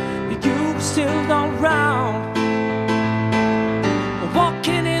that you were still around.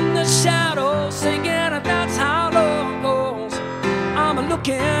 Walking in the shadows, singing that's how love goes. I'm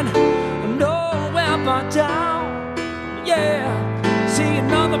looking nowhere but down, yeah. Seeing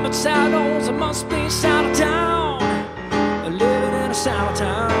nothing but shadows, it must be Shadow Town. Living in a shadow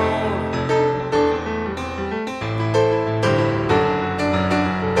town.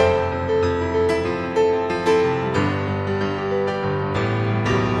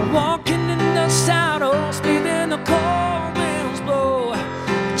 Walking in the shadows, feeling the cold winds blow,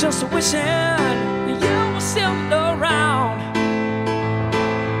 just wishing you were still around.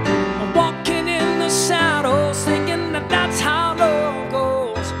 Walking in the shadows, thinking that that's how love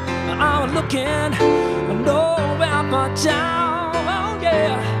goes. I'm looking nowhere but down, oh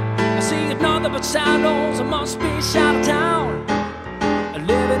yeah. I see nothing but shadows, it must be Shadow Town.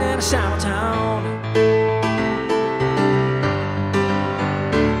 Living in a shadow town.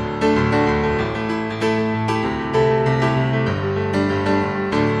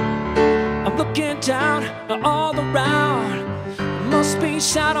 Looking down all around, must be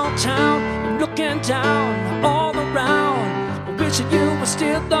Shadow Town. I'm looking down all around, wishing you were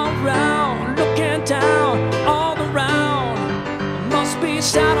still around. Looking down all around, must be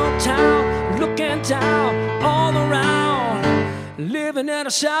Shadow Town. Looking down all around, living in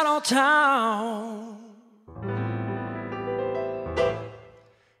a shadow town.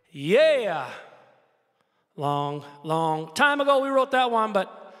 Yeah. Long time ago we wrote that one,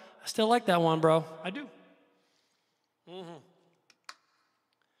 but I still like that one, bro. I do.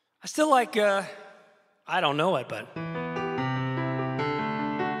 I still like, I don't know it, but A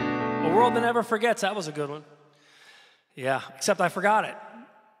World That Never Forgets, that was a good one. Yeah, except I forgot it.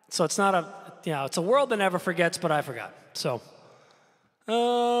 So it's not a, it's a world that never forgets, but I forgot. So,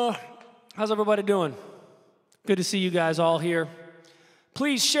 how's everybody doing? Good to see you guys all here.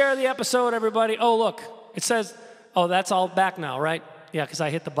 Please share the episode, everybody. Oh, look, it says, oh, that's all back now, right? Yeah, because I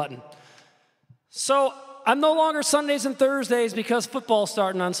hit the button. So I'm no longer Sundays and Thursdays because football's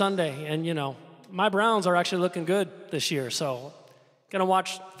starting on Sunday. And, my Browns are actually looking good this year. So going to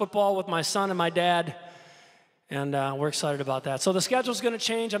watch football with my son and my dad. And we're excited about that. So the schedule's going to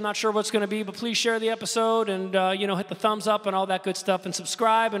change. I'm not sure what's going to be, but please share the episode and, hit the thumbs up and all that good stuff. And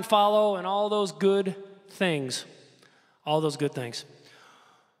subscribe and follow and all those good things. All those good things.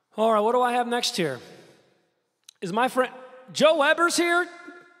 All right, what do I have next here? Is my friend Joe Weber's here?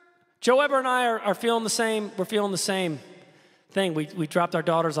 Joe Weber and I are feeling the same. We're feeling the same thing. We dropped our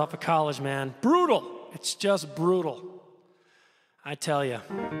daughters off of college, man. Brutal. It's just brutal. I tell you.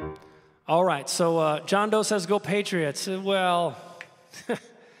 All right, so John Doe says, go Patriots. Well,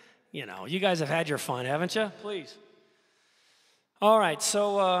 you guys have had your fun, haven't you? Please. All right,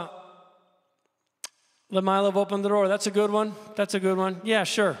 so let my love open the door. That's a good one. That's a good one. Yeah,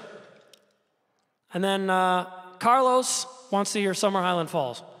 sure. And then Carlos wants to hear Summer Highland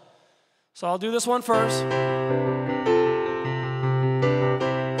Falls. So I'll do this one first.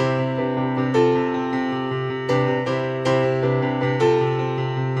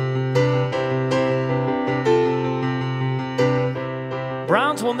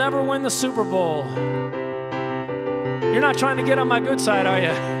 Browns will never win the Super Bowl. You're not trying to get on my good side, are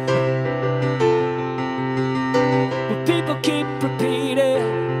you? But people keep repeating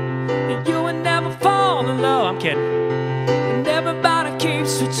that you would never fall in love. I'm kidding. And everybody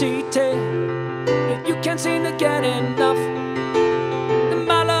keeps repeating that you can't seem to get enough. And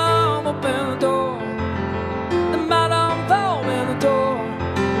my love will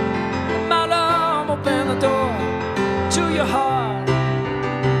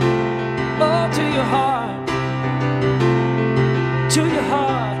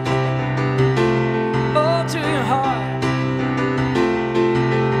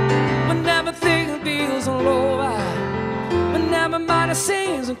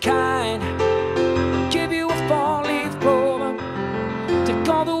kind. Give you a four-leaf clover, take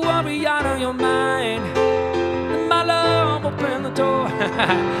all the worry out of your mind. And my love, open the door.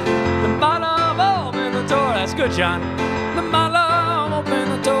 And my love, open the door. That's good, John. And my love, open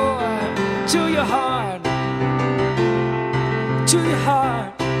the door to your heart, to your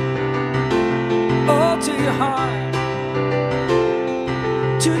heart, oh, to your heart,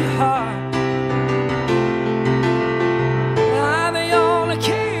 to your heart. I'm the only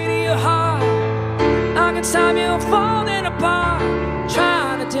key to your heart. I can stop you falling apart,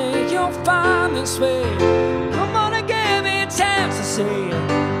 trying to take your fine this way. Come on and give me a chance to say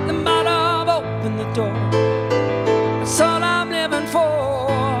that my love, open the door. That's all I'm living for.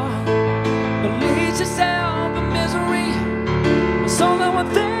 Release yourself from misery. There's only one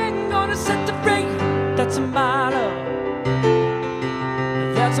thing gonna set you free. That's my love.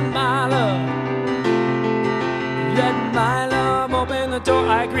 That's my love. Let my love open the door.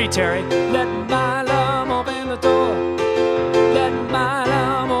 I agree, Terry. Let my love open the door. Let my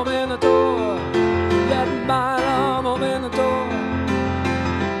love open the door. Let my love open the door.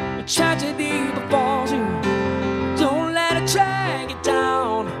 A tragedy befalls you, don't let it drag you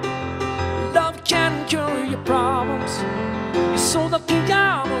down. Love can cure your problems, your soul that can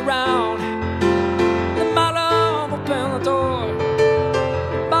come around. Let my love open the door.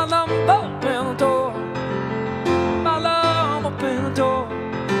 My love open the door. My love open the door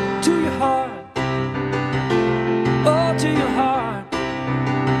to your heart, oh, to your heart,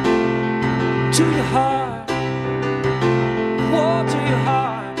 to your heart, oh, to your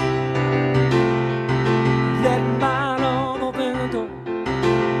heart. Let my love open the door.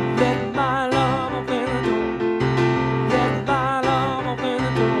 Let my love open the door. Let my love open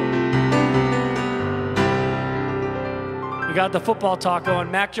the door. We got the football talk going.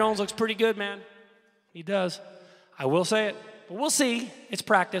 Mac Jones looks pretty good, man. He does. I will say it, but we'll see. It's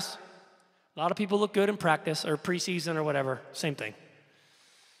practice. A lot of people look good in practice or preseason or whatever. Same thing.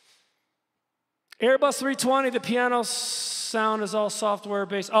 Airbus 320, the piano sound is all software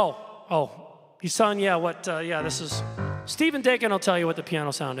based. Oh, he's telling you, yeah, this is, Stephen Dakin will tell you what the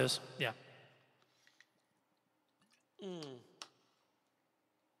piano sound is. Yeah.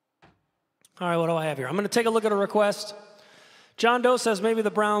 All right, what do I have here? I'm going to take a look at a request. John Doe says maybe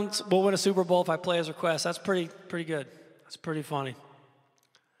the Browns will win a Super Bowl if I play his request. That's pretty good. That's pretty funny.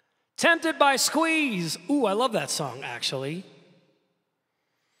 Tempted by Squeeze. Ooh, I love that song, actually.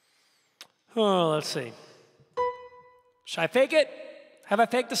 Oh, let's see. Should I fake it? Have I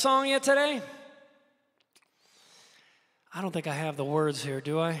faked the song yet today? I don't think I have the words here,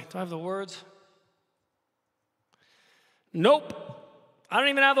 do I? Do I have the words? Nope. I don't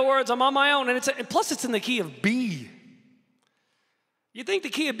even have the words. I'm on my own. And plus, it's in the key of B. You'd think the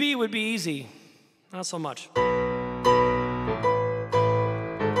key of B would be easy. Not so much.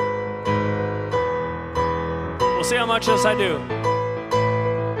 We'll see how much of this I do.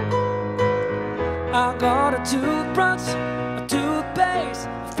 I got a toothbrush, a toothpaste,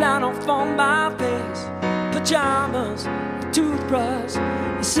 a flannel for my face, pajamas, a toothbrush,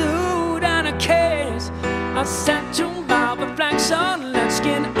 a suit and a case. I said to my reflection, let's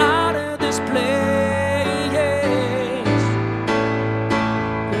get out of this place.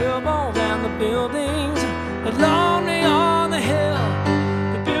 Billboards and the buildings, the lonely on the hill.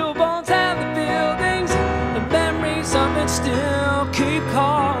 The billboards and the buildings, the memories of it still keep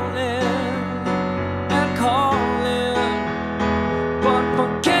calling. But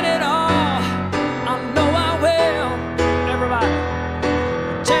forget it all, I know I will. Everybody,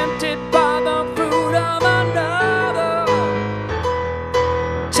 tempted by the fruit of another,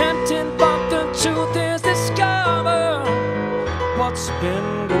 tempted but the truth is discovered. What's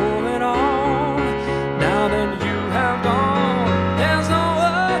been going on now that you have gone? There's no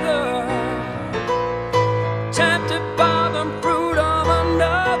other. Tempted by the fruit of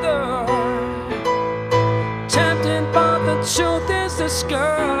another, tempted but the truth is discovered.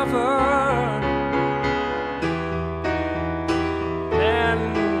 And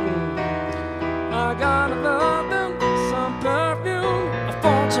I got another, some perfume, a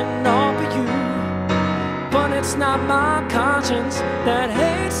fortune all for you. But it's not my conscience that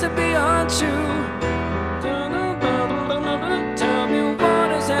hates to be untrue. Tell me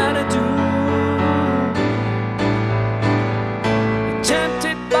what is that to do?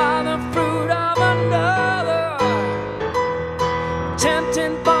 Tempted by the fruit of another,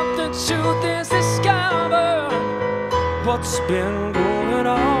 tempted but the truth is discovered. What's been going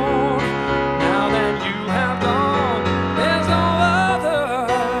on now that you have gone? There's no other.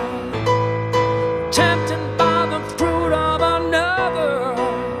 Tempted by the fruit of another,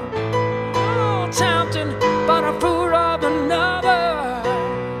 oh,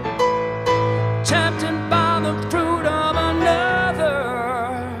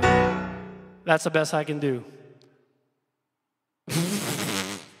 That's the best I can do.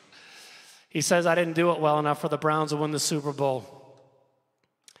 He says I didn't do it well enough for the Browns to win the Super Bowl.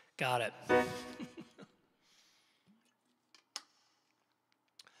 Got it.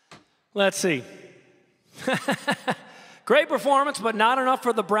 Let's see. Great performance, but not enough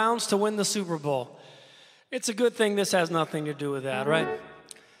for the Browns to win the Super Bowl. It's a good thing this has nothing to do with that, right?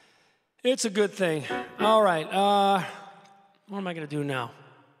 It's a good thing. All right. What am I going to do now?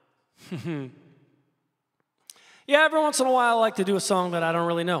 Yeah, every once in a while I like to do a song that I don't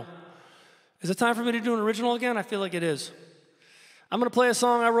really know. Is it time for me to do an original again? I feel like it is. I'm going to play a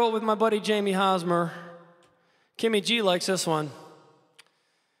song I wrote with my buddy Jamie Hosmer. Kimmy G likes this one.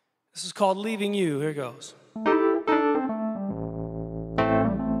 This is called Leaving You. Here goes.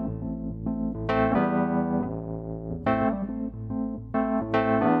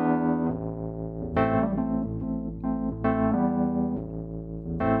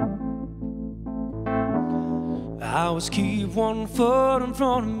 I always keep one foot in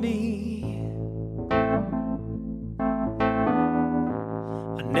front of me.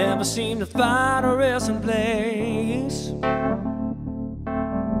 I never seem to find a resting place.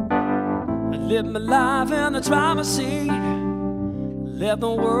 I live my life in the driver's seat. Let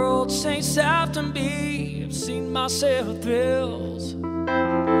the world chase after me. I've seen myself with thrills,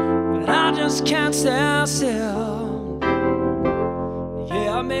 but I just can't stand still.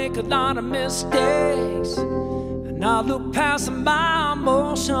 Yeah, I make a lot of mistakes, and I look past my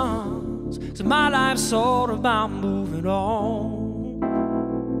emotions, 'cause my life's all about moving on.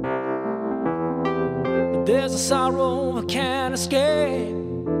 But there's a sorrow I can't escape.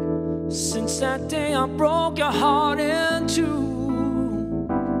 Since that day I broke your heart in two,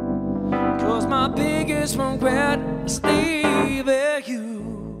 'cause my biggest regret is leaving you.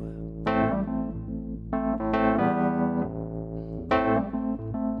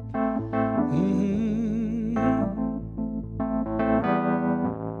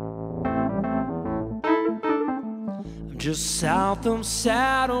 I'm just south of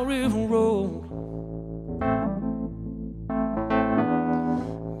Saddle River Road,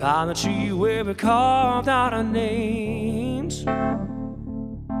 by the tree where we carved out our names.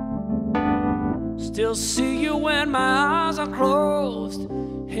 Still see you when my eyes are closed,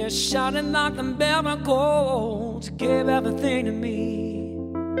 hair shining like the velvet gold. You gave everything to me,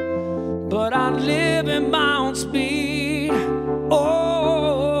 but I live in my own speed.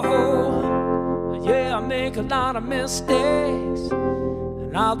 Oh, yeah, I make a lot of mistakes,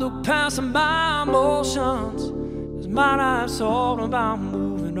 and I look past my emotions, 'cause my life's all about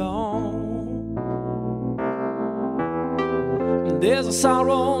moving on. And there's a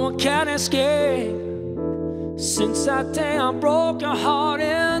sorrow I can't escape. Since that day I broke your heart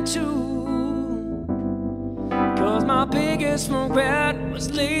in two, 'cause my biggest regret was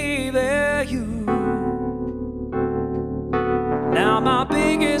leaving you. Now my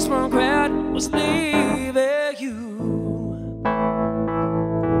biggest regret was leaving you.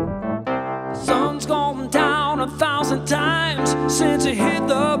 The sun's gone down 1,000 times since you hit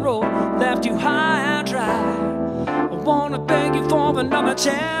the road, left you high and dry. I wanna beg you for another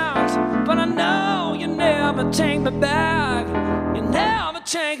chance, but I know you never take me back. You never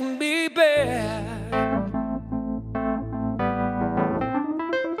take me back.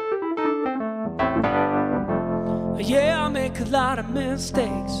 Yeah, I make a lot of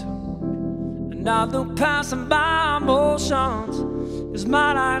mistakes, and I look past my emotions, 'cause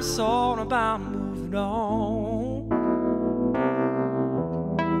my life's all about moving on.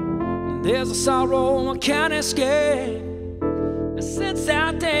 And there's a sorrow I can't escape. And since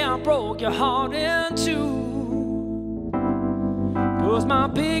that day I broke your heart in two, 'cause my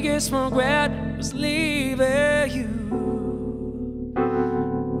biggest regret was leaving you.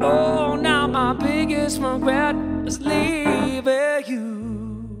 Oh, now my biggest regret is leaving you.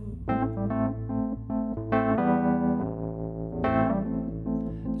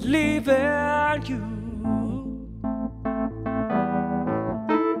 Leaving you.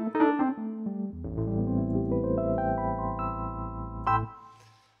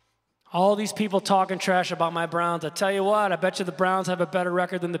 All these people talking trash about my Browns. I tell you what, I bet you the Browns have a better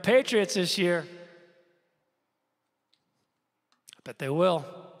record than the Patriots this year. I bet they will.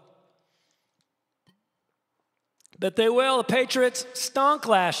 Bet they will. The Patriots stunk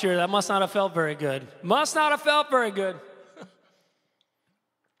last year. That must not have felt very good. Must not have felt very good.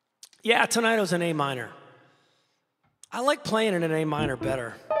 Yeah, tonight it was an A minor. I like playing in an A minor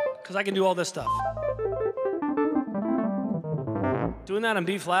better, because I can do all this stuff. Doing that in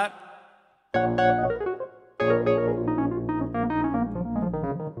B flat.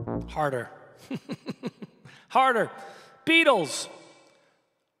 Harder. Harder. Beatles.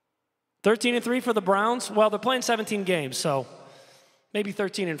 13-3 for the Browns. Well, they're playing 17 games, so maybe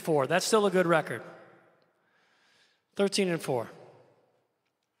 13-4. That's still a good record. 13-4.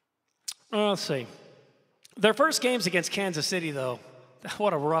 Let's see. Their first game's against Kansas City, though.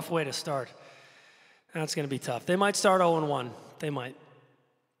 What a rough way to start. That's going to be tough. They might start 0-1. They might.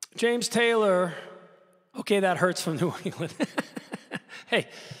 James Taylor. Okay, that hurts from New England. Hey,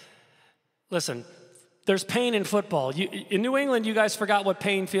 listen, there's pain in football. In New England, you guys forgot what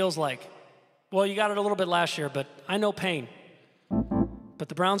pain feels like. Well, you got it a little bit last year, but I know pain. But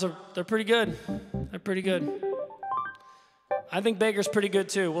the Browns, they're pretty good. They're pretty good. I think Baker's pretty good,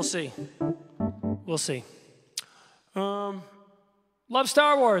 too. We'll see. We'll see. Love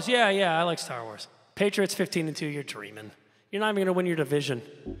Star Wars. Yeah, I like Star Wars. Patriots 15-2, you're dreaming. You're not even going to win your division.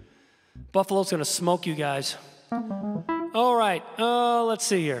 Buffalo's going to smoke you guys. All right, let's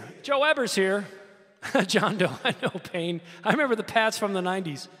see here. Joe Eber's here. John Doe, I know pain. I remember the Pats from the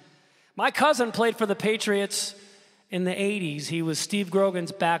 90s. My cousin played for the Patriots in the 80s. He was Steve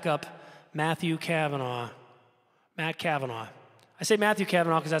Grogan's backup, Matt Cavanaugh. I say Matthew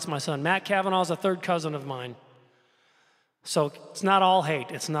Cavanaugh because that's my son. Matt Cavanaugh is a third cousin of mine. So it's not all hate.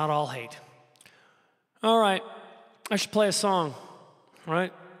 It's not all hate. All right, I should play a song,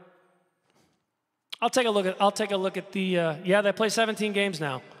 right? I'll take a look at the, they play 17 games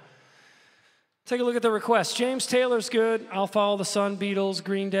now. Take a look at the requests. James Taylor's good. I'll Follow the Sun, Beatles,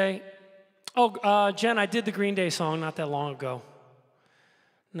 Green Day. Oh, Jen, I did the Green Day song not that long ago.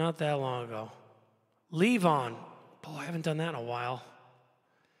 Not that long ago. Leave On. Boy, I haven't done that in a while.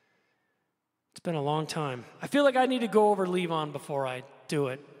 It's been a long time. I feel like I need to go over Leave On before I do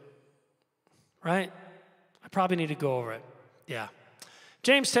it. Right? I probably need to go over it. Yeah.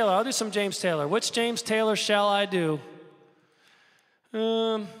 James Taylor. I'll do some James Taylor. Which James Taylor shall I do?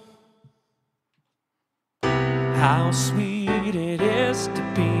 How sweet it is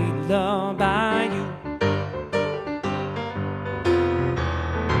to be loved by you.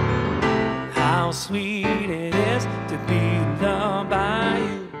 How sweet it is to be loved by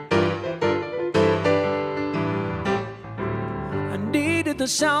you. I needed the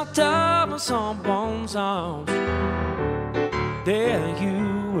shelter of someone's arms. There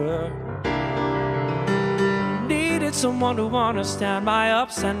you were. Needed someone to understand my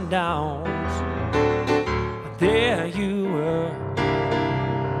ups and downs. There you were.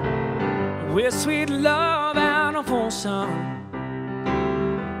 With sweet love and affection,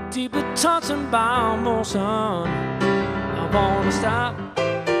 deeply touching by emotion. I wanna stop.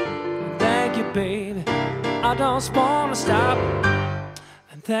 Thank you, baby. I just wanna stop.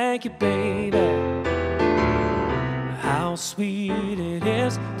 And thank you, baby. How sweet it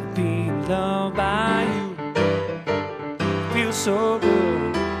is to be loved by you. Feels so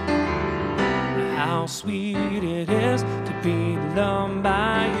good. How sweet it is to be loved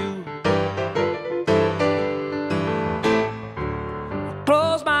by you.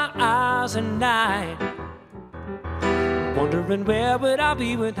 Close my eyes at night, wondering where would I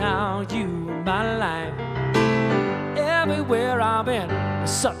be without you in my life. Everywhere I've been,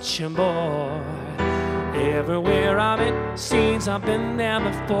 such a boy. Everywhere I've been, scenes I've been there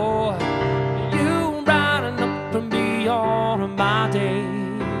before. You brighten up and beyond my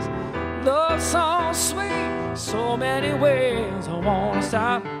days. Love so sweet, so many ways. I wanna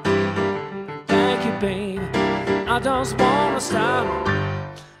stop. Thank you, baby. I just wanna stop.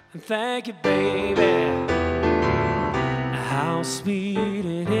 And thank you, baby. How sweet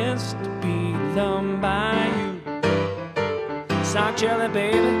it is to be loved by you. It's not jelly,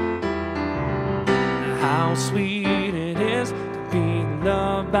 baby. How sweet it is to be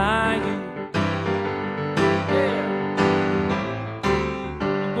loved by you. Yeah.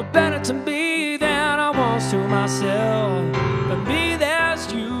 You were better to me than I was to myself. But me,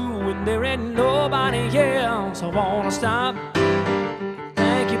 there's you, and there ain't nobody else. I wanna stop.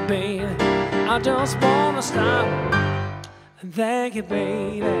 Thank you, baby. I just wanna stop. And thank you,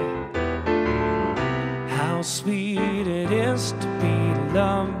 baby. How sweet it is to be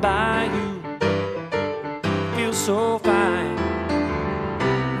loved by you. So fine.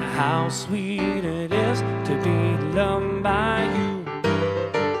 How sweet it is to be loved by you.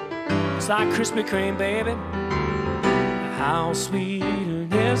 It's like Krispy Kreme, baby. How sweet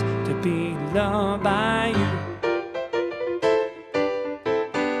it is to be loved by you.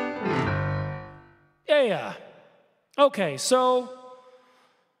 Yeah. Okay, so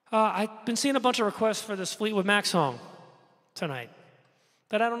I've been seeing a bunch of requests for this Fleetwood Mac song tonight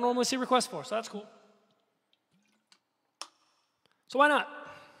that I don't normally see requests for, so that's cool. So why not?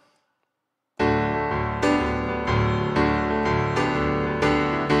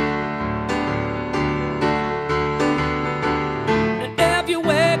 And if you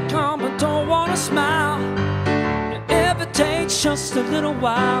wake up takes just a little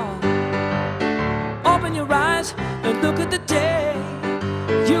while. Open your eyes and look at the day.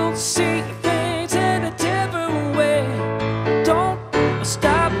 You'll see things in a different way. Don't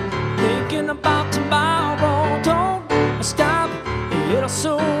stop thinking about tomorrow. Don't stop, it'll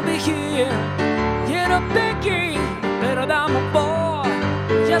soon be here. In a biggie, better than before.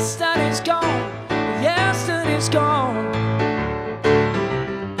 Yesterday's gone, yesterday's gone.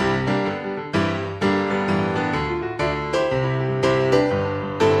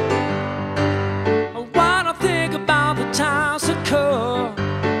 Why not think about the times that come,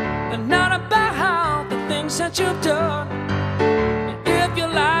 and not about the things that you've done? If your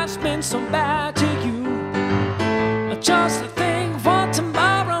life's been so bad to you, just think what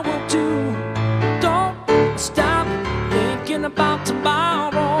tomorrow will do. Don't stop thinking about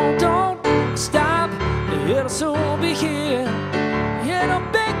tomorrow. Don't stop, it'll soon be here. In a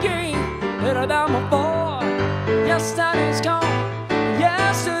biggie, better than before. Yesterday's gone,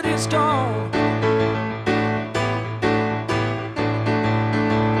 yesterday's gone.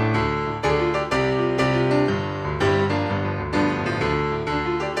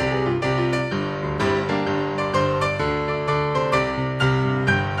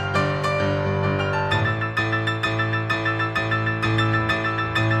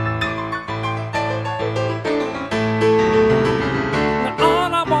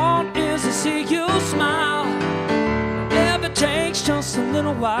 Just a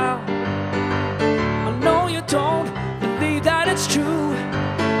little while. I know you don't believe that it's true.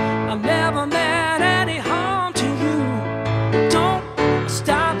 I've never meant any harm to you. Don't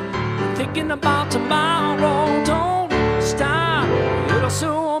stop thinking about tomorrow. Don't stop, it'll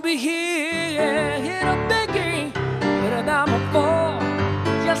soon be here. Hit a biggie, better than before.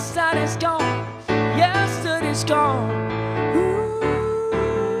 Yesterday's gone, yesterday's gone. Ooh,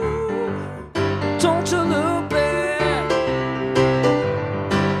 don't you look back.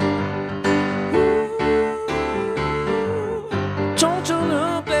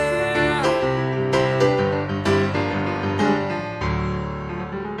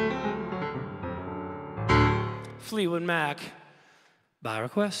 Fleetwood Mac, by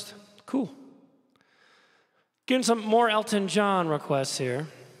request. Cool. Getting some more Elton John requests here.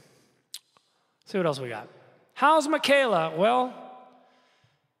 See what else we got. How's Michaela? Well,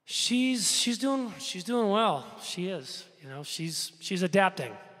 she's doing well. She is. You know, she's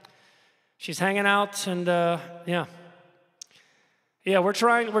adapting. She's hanging out, and yeah, we're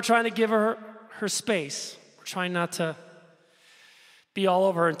trying to give her space. We're trying not to be all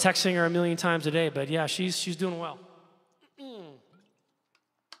over her and texting her a million times a day, but yeah, she's doing well.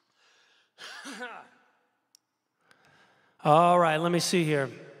 All right, let me see here.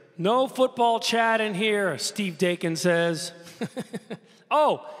 No football chat in here, Steve Dakin says.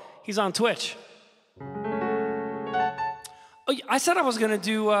 Oh, he's on Twitch. Oh, I said I was going to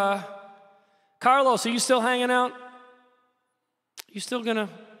do, Carlos, are you still hanging out? Are you still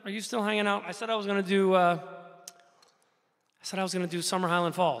hanging out? I said I was going to do Summer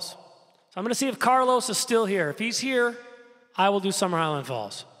Highland Falls. So I'm going to see if Carlos is still here. If he's here, I will do Summer Highland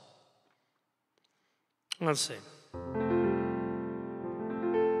Falls. Let's see.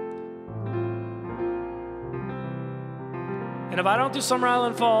 And if I don't do Summer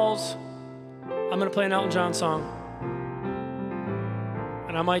Island Falls, I'm going to play an Elton John song.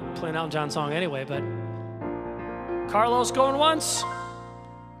 And I might play an Elton John song anyway, but Carlos going once,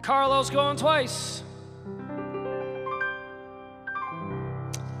 Carlos going twice.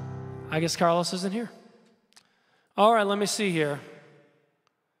 I guess Carlos isn't here. All right, let me see here.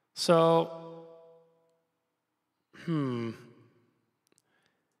 So,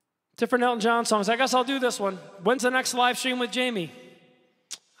 different Elton John songs. I guess I'll do this one. When's the next live stream with Jamie?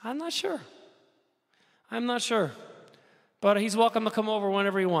 I'm not sure. But he's welcome to come over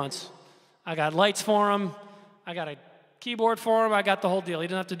whenever he wants. I got lights for him. I got a keyboard for him. I got the whole deal. He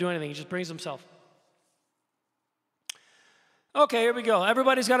doesn't have to do anything. He just brings himself. Okay, here we go.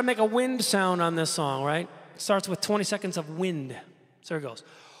 Everybody's got to make a wind sound on this song, right? It starts with 20 seconds of wind. So here it goes.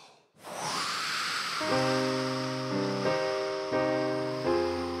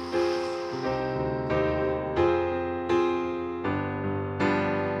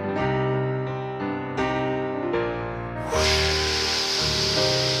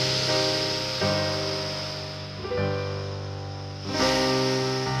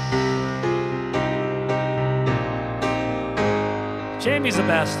 Jamie's the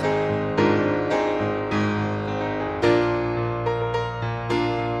best.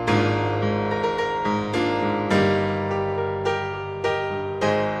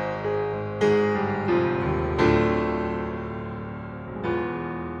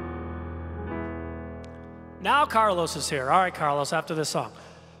 Now Carlos is here. All right, Carlos, after this song.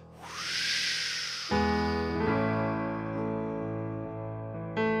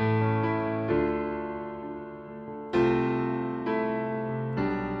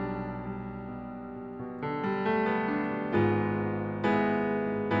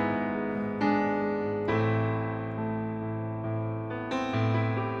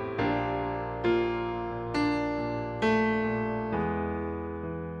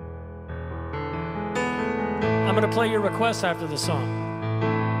 I'm going to play your request after the song.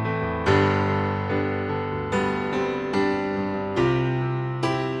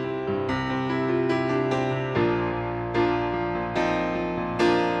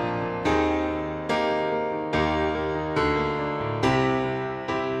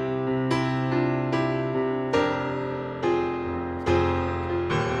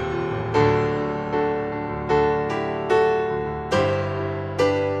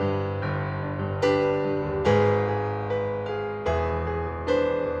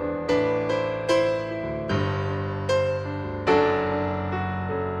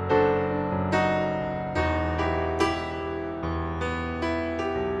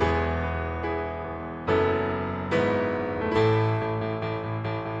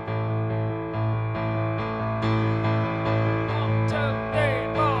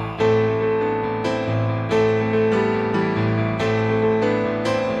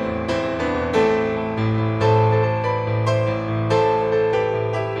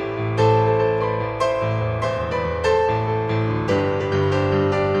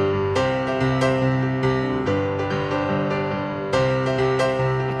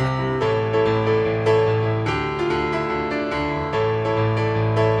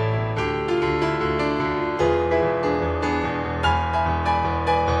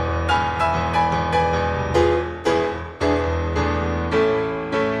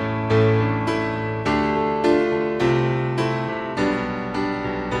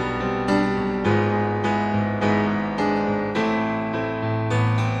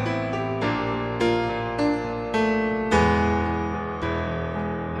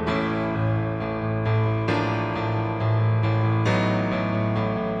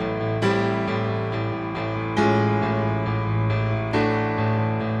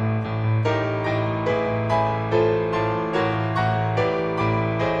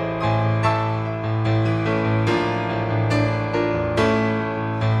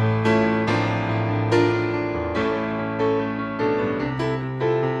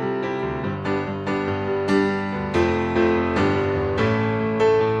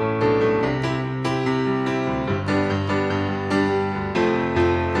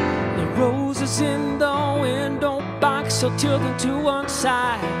 In the window box are tilted to one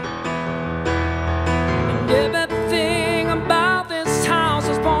side, and everything about this house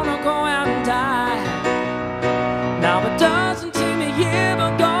is born to go out and die. Now it doesn't seem to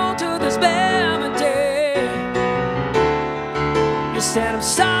ever go to this very day. You said, I'm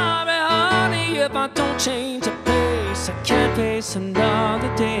sorry, honey, if I don't change the pace, I can't face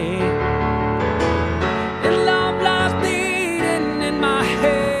another day. And love lies bleeding in my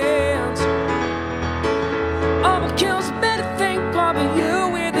head. Kills me to think of you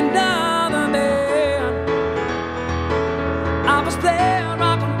with another man. I was playing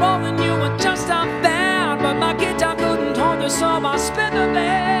rock and roll and you were just a fan, but my guitar couldn't hold you, so I spit the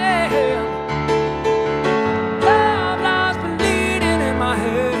band. Love lies bleeding in my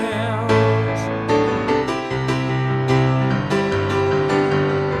hands.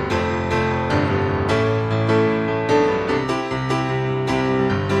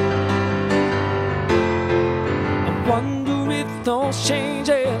 Wonder if those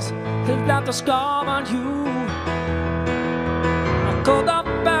changes have left a scar on you. I called up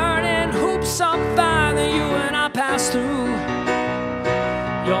burning hoops of fire that you and I passed through.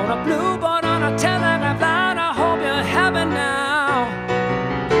 You're a bluebird on a telegraph line, I hope you're happy now.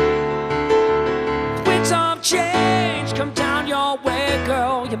 Winds of change come down your way,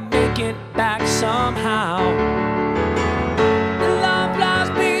 girl, you make it back somehow. Love lies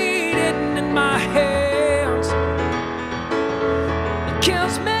bleeding in my head.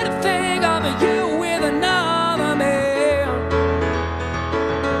 Kills me to think of you with another man.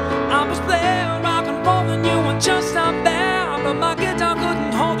 I was playing rock and roll and you were just a band, but my guitar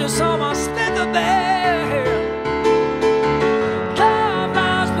couldn't hold you, so I split the band. Love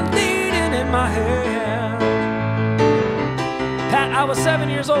lies bleeding in my hand. Pat, I was 7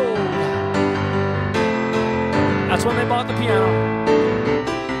 years old. That's when they bought the piano.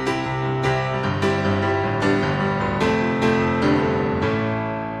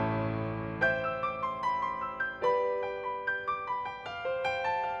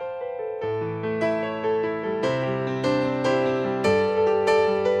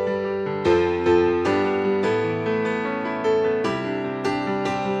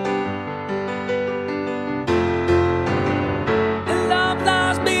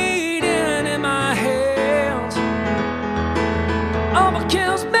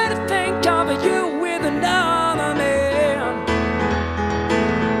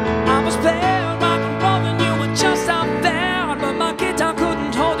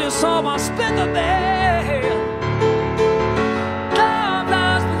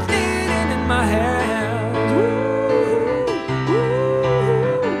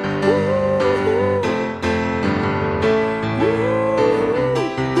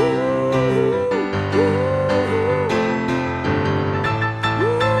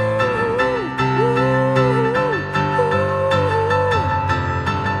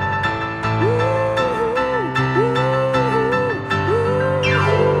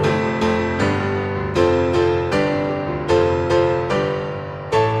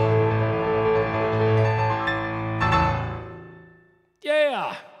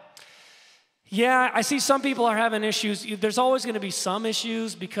 Yeah. Yeah, I see some people are having issues. There's always going to be some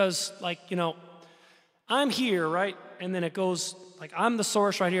issues because, like, you know, I'm here, right? And then it goes, like, I'm the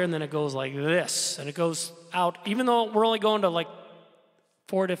source right here, and then it goes like this. And it goes out, even though we're only going to, like,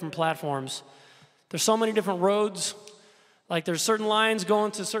 4 different platforms. There's so many different roads. Like, there's certain lines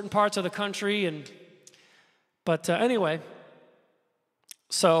going to certain parts of the country. But anyway,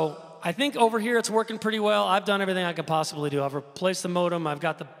 so I think over here it's working pretty well. I've done everything I could possibly do. I've replaced the modem. I've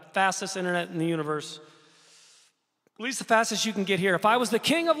got the fastest internet in the universe. At least the fastest you can get here. If I was the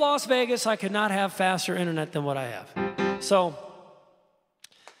king of Las Vegas, I could not have faster internet than what I have. So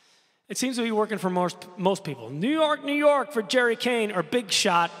it seems to be working for most people. New York for Jerry Kane, or Big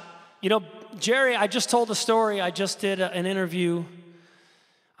Shot. You know, Jerry, I just told a story. I just did an interview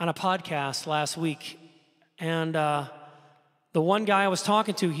on a podcast last week. And the one guy I was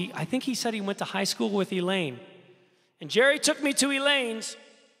talking to, I think he said he went to high school with Elaine. And Jerry took me to Elaine's.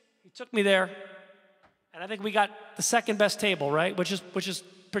 He took me there. And I think we got the second best table, right? Which is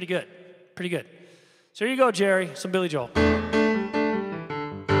pretty good. Pretty good. So here you go, Jerry. Some Billy Joel.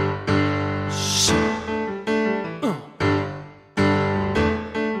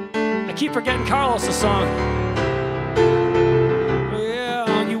 I keep forgetting Carlos' song.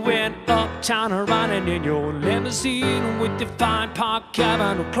 Well, you went uptown riding in your limousine with your fine Park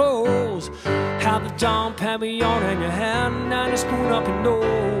Cavanaugh clothes. Had the Dom Perignon in your hand and a spoon up your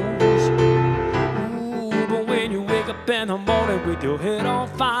nose. When you wake up in the morning with your head on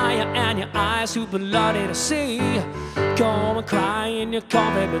fire and your eyes super bloody to see, come and cry in your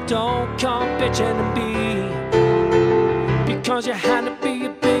coffee, but don't come bitching to me. Because you had to be a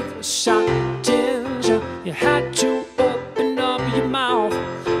big shot, didn't you? You had to open up your mouth.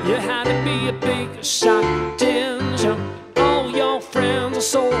 You had to be a big shot, didn't you? All your friends are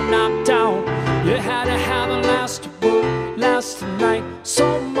so knocked down. You had to have a last word last night.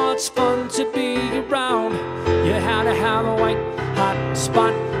 So much fun to be around. You had to have a white hot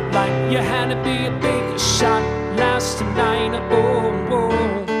spotlight. You had to be a big shot last night. Oh,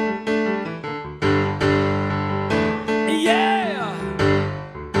 oh. Yeah.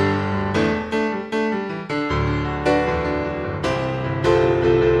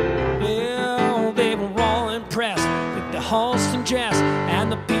 Well, they were all impressed with the Halston dress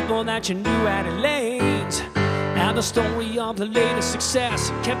and the people that you knew at Elaine's. And the story of the latest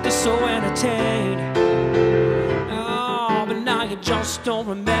success kept us so entertained. Oh, but now you just don't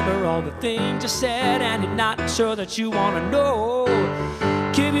remember all the things you said, and you're not sure that you want to know.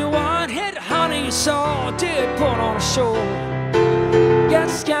 Give you one hit, honey, you saw did put on a show.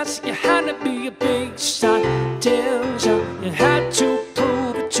 Yes, you had to be a big shot, didn't you? You had to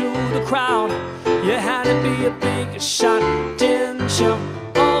prove it to the crowd. You had to be a big shot, didn't you?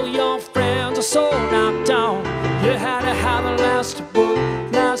 All your friends are so knocked down. You had to have a last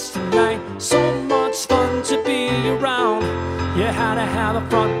word last night. So much fun to be around. You had to have a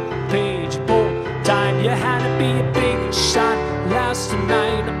front page bold time. You had to be a big shot last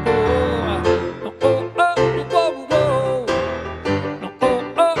night. Oh, oh, oh, oh, oh, oh. Oh,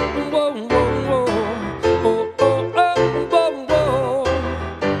 oh, oh, oh, oh. Oh, oh, oh, oh, oh.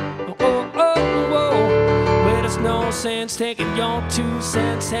 Oh, oh, oh. Well, there's no sense taking your 2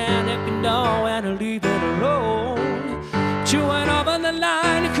 cents, and if you know, and leave it alone. You went over the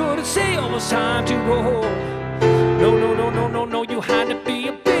line, you couldn't say it was time to go home. No, no, no, no, no, no, you had to be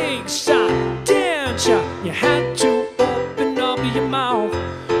a big shot, didn't you? You had to open up your mouth.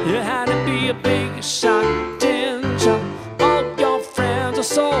 You had to be a big shot, didn't you? All your friends are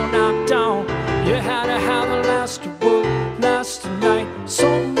so knocked down. You had to have a last word last night.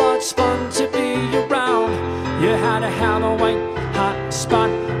 So much fun to be around. You had to have a white hot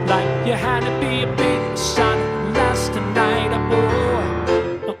spotlight. You had to be a big shot last night. Oh,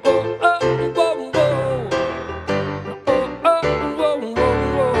 oh, oh, oh, oh, oh. Oh, oh, oh, oh,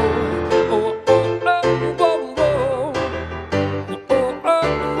 oh. Oh, oh, oh, oh, oh. Oh, oh,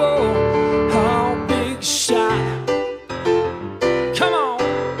 oh. Oh, big shot. Come on.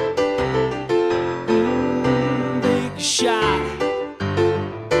 Big shot.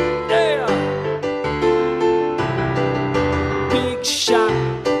 Yeah. Big shot.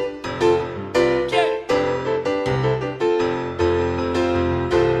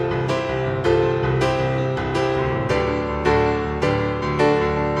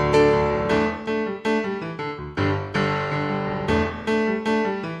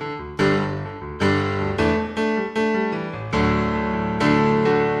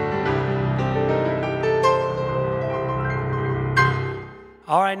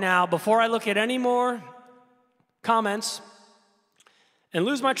 All right, now, before I look at any more comments and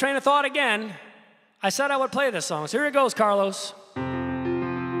lose my train of thought again, I said I would play this song. So here it goes, Carlos.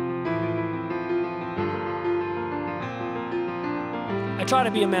 I try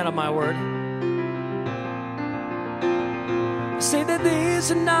to be a man of my word. I say that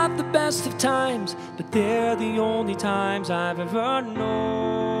these are not the best of times, but they're the only times I've ever known.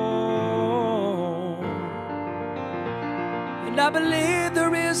 And I believe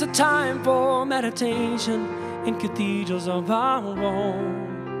there is a time for meditation in cathedrals of our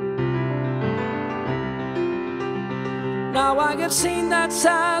own. Now I have seen that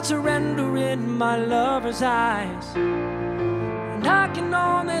sad surrender in my lover's eyes, and I can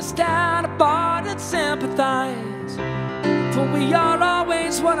only stand apart and sympathize. For we are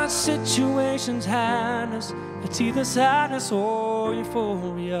always what our situations hand us. It's either sadness or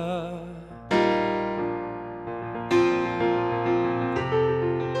euphoria.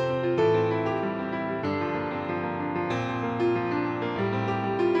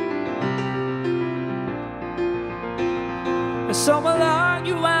 So we'll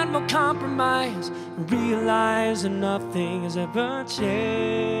argue and we'll compromise and realize that nothing has ever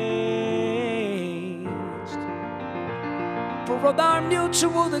changed. For all our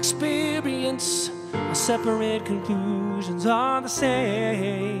mutual experience, our separate conclusions are the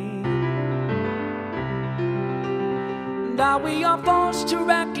same. Now we are forced to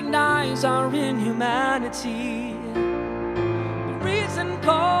recognize our inhumanity. The reason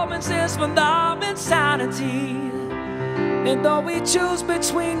coexists with our insanity. And though we choose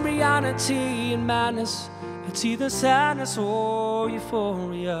between reality and madness, it's either sadness or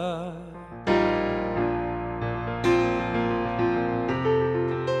euphoria.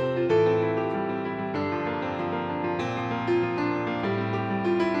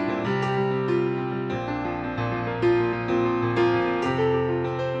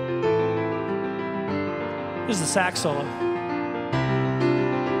 This is the sax solo.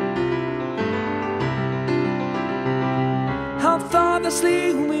 How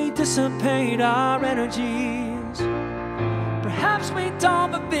thoughtlessly we dissipate our energies. Perhaps we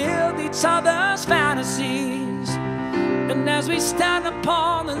don't fulfill each other's fantasies. And as we stand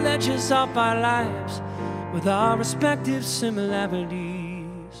upon the ledges of our lives with our respective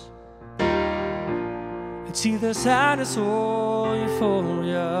similarities, it's either sadness or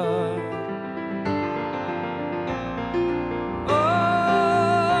euphoria.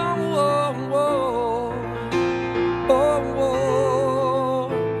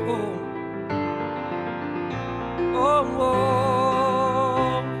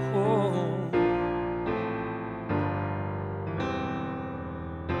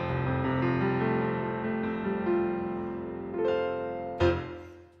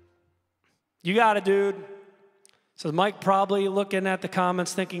 You got it, dude. Says Mike, probably looking at the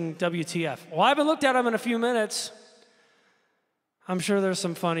comments thinking WTF. Well, I haven't looked at them in a few minutes. I'm sure there's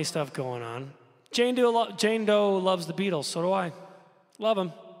some funny stuff going on. Jane Doe loves the Beatles. So do I. Love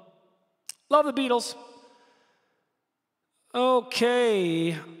them. Love the Beatles.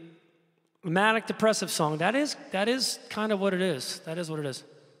 Okay. Manic depressive song. That is kind of what it is. That is what it is.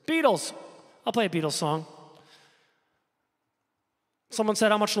 Beatles. I'll play a Beatles song. Someone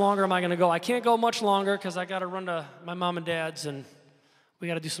said, how much longer am I going to go? I can't go much longer because I got to run to my mom and dad's and we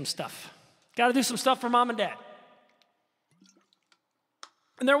got to do some stuff. Got to do some stuff for mom and dad.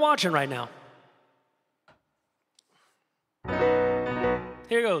 And they're watching right now.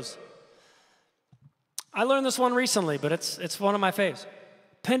 Here goes. I learned this one recently, but it's one of my faves.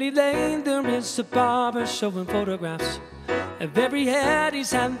 Penny Lane, there is a barber showing photographs of every head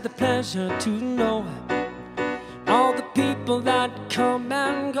he's had the pleasure to know. All the people that come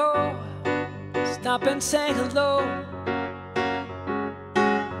and go, stop and say hello.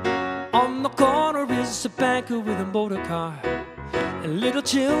 On the corner is a banker with a motor car, and little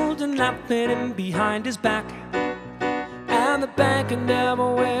children laughing in behind his back. And the banker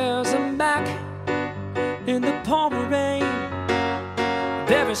never wears a Mac in the pouring rain.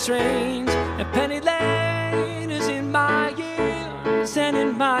 Very strange, and Penny Lane is in my ears and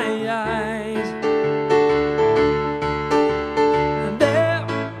in my eyes.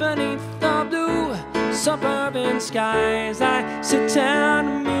 Suburban skies, I sit down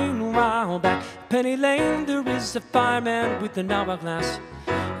and meanwhile back Penny Lane there is a fireman with an hourglass,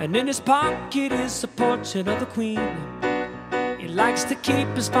 and in his pocket is a portrait of the Queen. He likes to keep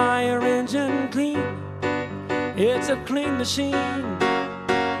his fire engine clean. It's a clean machine.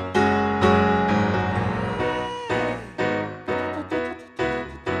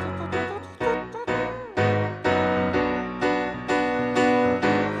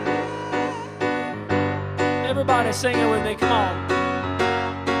 Everybody sing it with me, come on.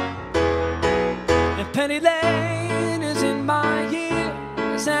 And Penny Lane is in my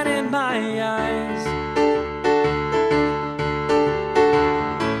ears and in my eyes.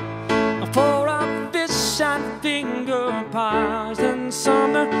 For a fish and finger pies and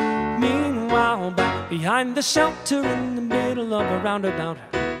behind the shelter in the middle of a roundabout.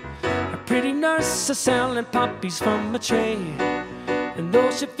 A pretty nurse is selling poppies from a tray. And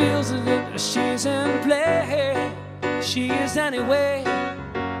though she feels as if she's in play, she is anyway.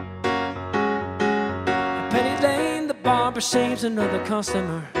 Penny Lane, the barber saves another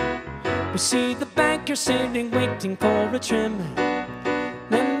customer. We see the banker sitting, waiting for a trim.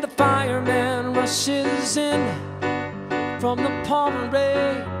 Then the fireman rushes in from the pouring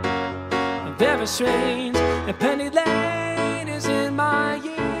rain. Very strange, and Penny Lane is in my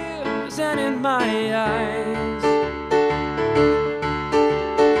ears and in my eyes.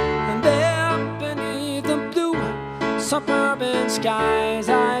 And there beneath the blue suburban skies,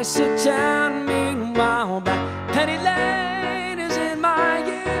 I sit down meanwhile back. Penny Lane is in my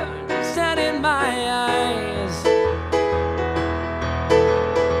ears and in my eyes.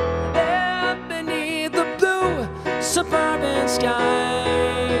 There beneath the blue suburban skies,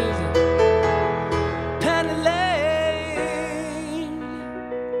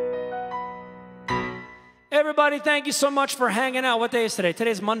 everybody, thank you so much for hanging out. What day is today?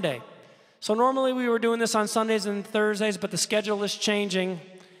 Today's Monday. So normally we were doing this on Sundays and Thursdays, but the schedule is changing,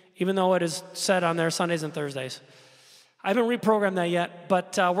 even though it is set on there Sundays and Thursdays. I haven't reprogrammed that yet,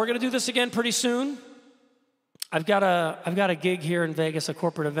 but we're going to do this again pretty soon. I've got a gig here in Vegas, a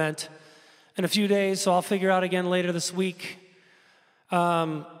corporate event, in a few days, so I'll figure out again later this week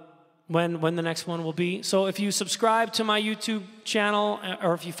when the next one will be. So if you subscribe to my YouTube channel,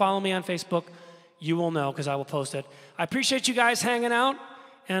 or if you follow me on Facebook, you will know, because I will post it. I appreciate you guys hanging out,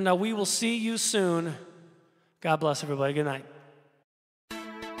 and we will see you soon. God bless everybody. Good night.